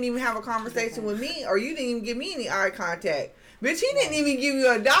because you didn't even have a conversation with me, or you didn't even give me any eye contact. Bitch, he didn't even give you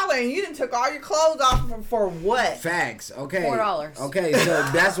 $1, and you didn't took all your clothes off for what? Facts. Okay. $4. Okay, so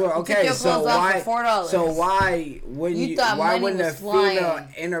that's what. Okay, your so clothes off why? for $4. So why wouldn't You you? thought Why money wouldn't the was flying. female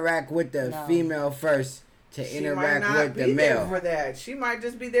interact with the No. female first to She interact might not with the be there male? for that. She might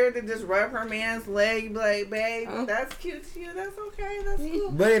just be there to just rub her man's leg, be like, babe, Huh? that's cute to you. That's okay. That's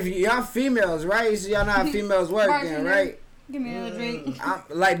cool. But if y'all females, right? So y'all know how females work, then, Bartender. right? Give me another drink.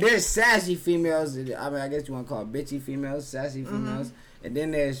 Like there's sassy females. I mean, I guess you want to call it bitchy females, sassy females, and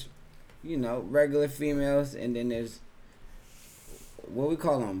then there's, regular females, and then there's what we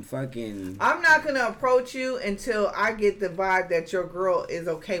call them, fucking. I'm not gonna approach you until I get the vibe that your girl is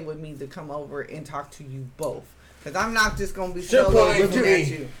okay with me to come over and talk to you both. Cause I'm not just gonna be strip solo club looking at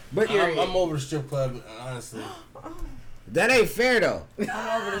you. But I'm over the strip club, honestly. That ain't fair though.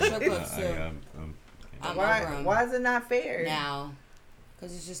 I'm over the strip club too. I'm over 'em Why is it not fair? now?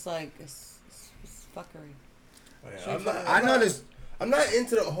 Because it's just like it's fuckery. I know this. I'm not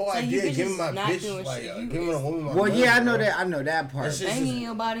into the whole So you idea can of giving just my not bitch doing like shit. You giving a woman my Well, money, yeah, I know bro. that. I know that part. That's just- Banging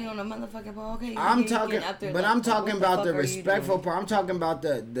your body on a motherfucking ball. Okay, I'm you talking, get up there but like, I'm talking what about fuck the are you respectful doing? part. I'm talking about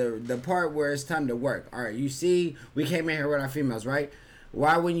the part where it's time to work. All right, you see, we came in here with our females, right?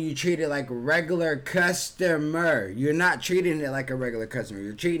 Why wouldn't you treat it like a regular customer? You're not treating it like a regular customer.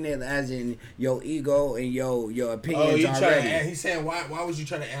 You're treating it as in your ego and your opinions you already. he's saying why would you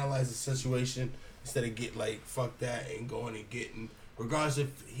try to analyze the situation instead of get like fuck that and going and getting, regardless if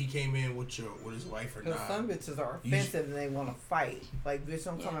he came in with his wife or Because not. some bitches are offensive and they want to fight. Like, bitch,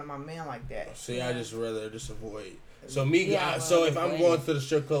 don't come at my man like that. See, I just rather just avoid. So Yeah, if I'm going to the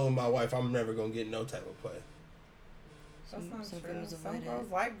strip club with my wife, I'm never gonna get no type of play. That's not Some true. girls Some avoid girls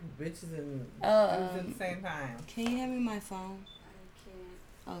it. like bitches and dudes at the same time. Can you hand me my phone?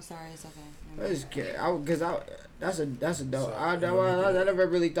 Oh, sorry, it's okay. That's a dope. So, I never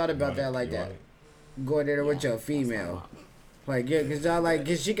really thought about that like that. Going there with your female, like yeah,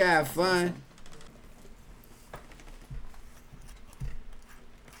 cause she can have fun.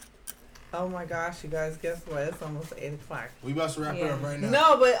 Oh my gosh, you guys, guess what? It's almost 8 o'clock. We about to wrap it up right now.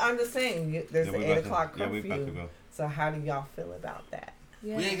 No, but I'm just saying, there's Yeah, an we 8 about to- o'clock yeah, we about to curfew. go. So how do y'all feel about that?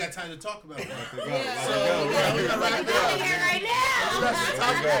 Yeah. We ain't got time to talk about that. Go. We gotta wrap it up. here right now. We got to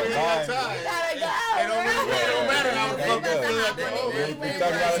talk about it all the time. Gotta go. It don't matter how the fuck we feel at the moment. We talk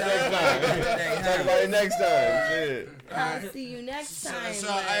about it next time. Talk about it next time. Shit. I'll see you next time. So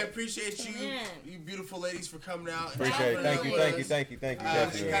I appreciate you, you beautiful ladies, for coming out. Appreciate it. Thank you. It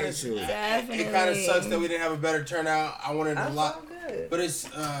kind of sucks that we didn't have a better turnout. I wanted a That's lot, all good. but it's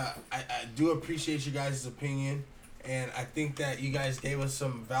I do appreciate you guys' opinion, and I think that you guys gave us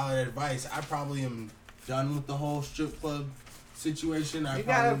some valid advice. I probably am done with the whole strip club situation. You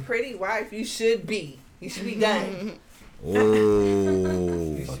got a pretty wife. You should be. You should be done.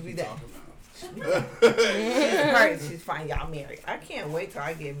 Oh. You should be done. She's fine. Y'all married. I can't wait till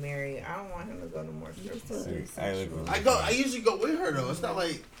I get married. I don't want him to go to more strip clubs. I usually go with her though. It's not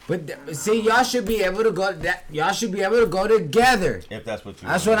like. But see, y'all should be able to go. Y'all should be able to go together. If that's what you.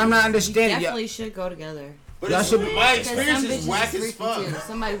 That's what I'm not understanding. Definitely should go together. But Y'all should be- my Because experience some is bitches whack is as freaky fuck. too.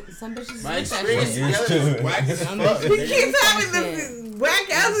 Some bitches My is experience freaky. together is whack as fuck. He keeps having this whack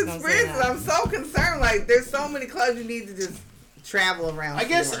ass experiences. I'm so concerned. Like, there's so many clubs you need to just travel around. I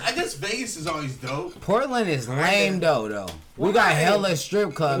guess Vegas is always dope. Portland is lame though. We got Why? hella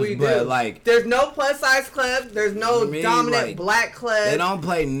strip clubs, We but do. like There's no plus size club. There's no Me, dominant like, black club. they don't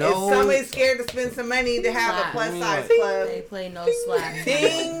play If no. somebody's scared to spend some money to have a plus size club, They play no slack.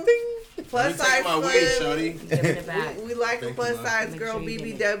 ding, plus Let me size take my club. wig, shorty. Give it back. We like a Thank plus you, size Make girl, sure you get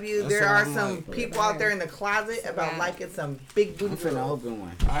it. BBW. That's There what are I'm some like. people out there in the closet about liking some big booty I'm finna girls. open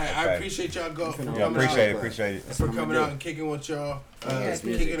one. I Okay. appreciate y'all for Yeah, coming out. Appreciate it. For coming out and kicking with y'all. Yes,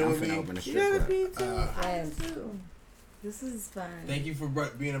 Kicking it I'm with finna me. open a You strip gotta club. be too. I am too. This is fun. Thank you for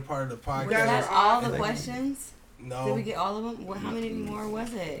being a part of the podcast. guys That's are all the awesome. questions? No. Did we get all of them? How many more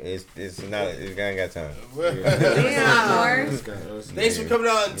was it? It's not. It ain't got time. Yeah. Let's go. Let's go. Thanks for coming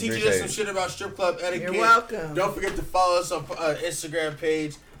out and teaching us Appreciate some it. shit about strip club etiquette. You're welcome. Don't forget to follow us on Instagram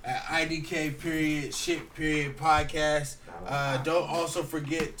page at IDK podcast. Don't also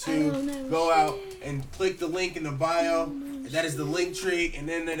forget to go out and click the link in the bio. That is the link tree, and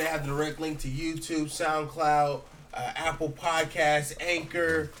then they have the direct link to YouTube, SoundCloud, Apple Podcasts,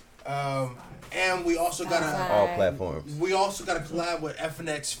 Anchor, and we also got All platforms. we also got a collab with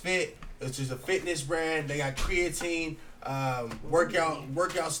FNX Fit, which is a fitness brand. They got creatine,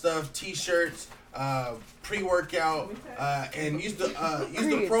 workout stuff, t-shirts, pre-workout, and use the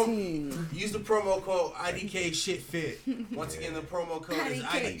promo code IDK Shit Fit. Once again, the promo code is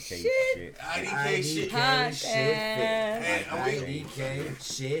IDK Shit Fit. And IDK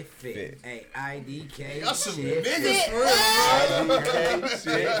shit fit. Hey, IDK y'all some shit fit. niggas for real, bro.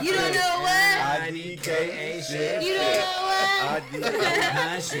 You don't know what? IDK shit You don't know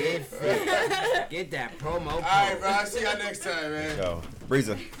what? shit fit. Get that promo code. All right, bro. I'll see y'all next time, man. Yo,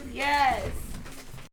 Breezer. Yes.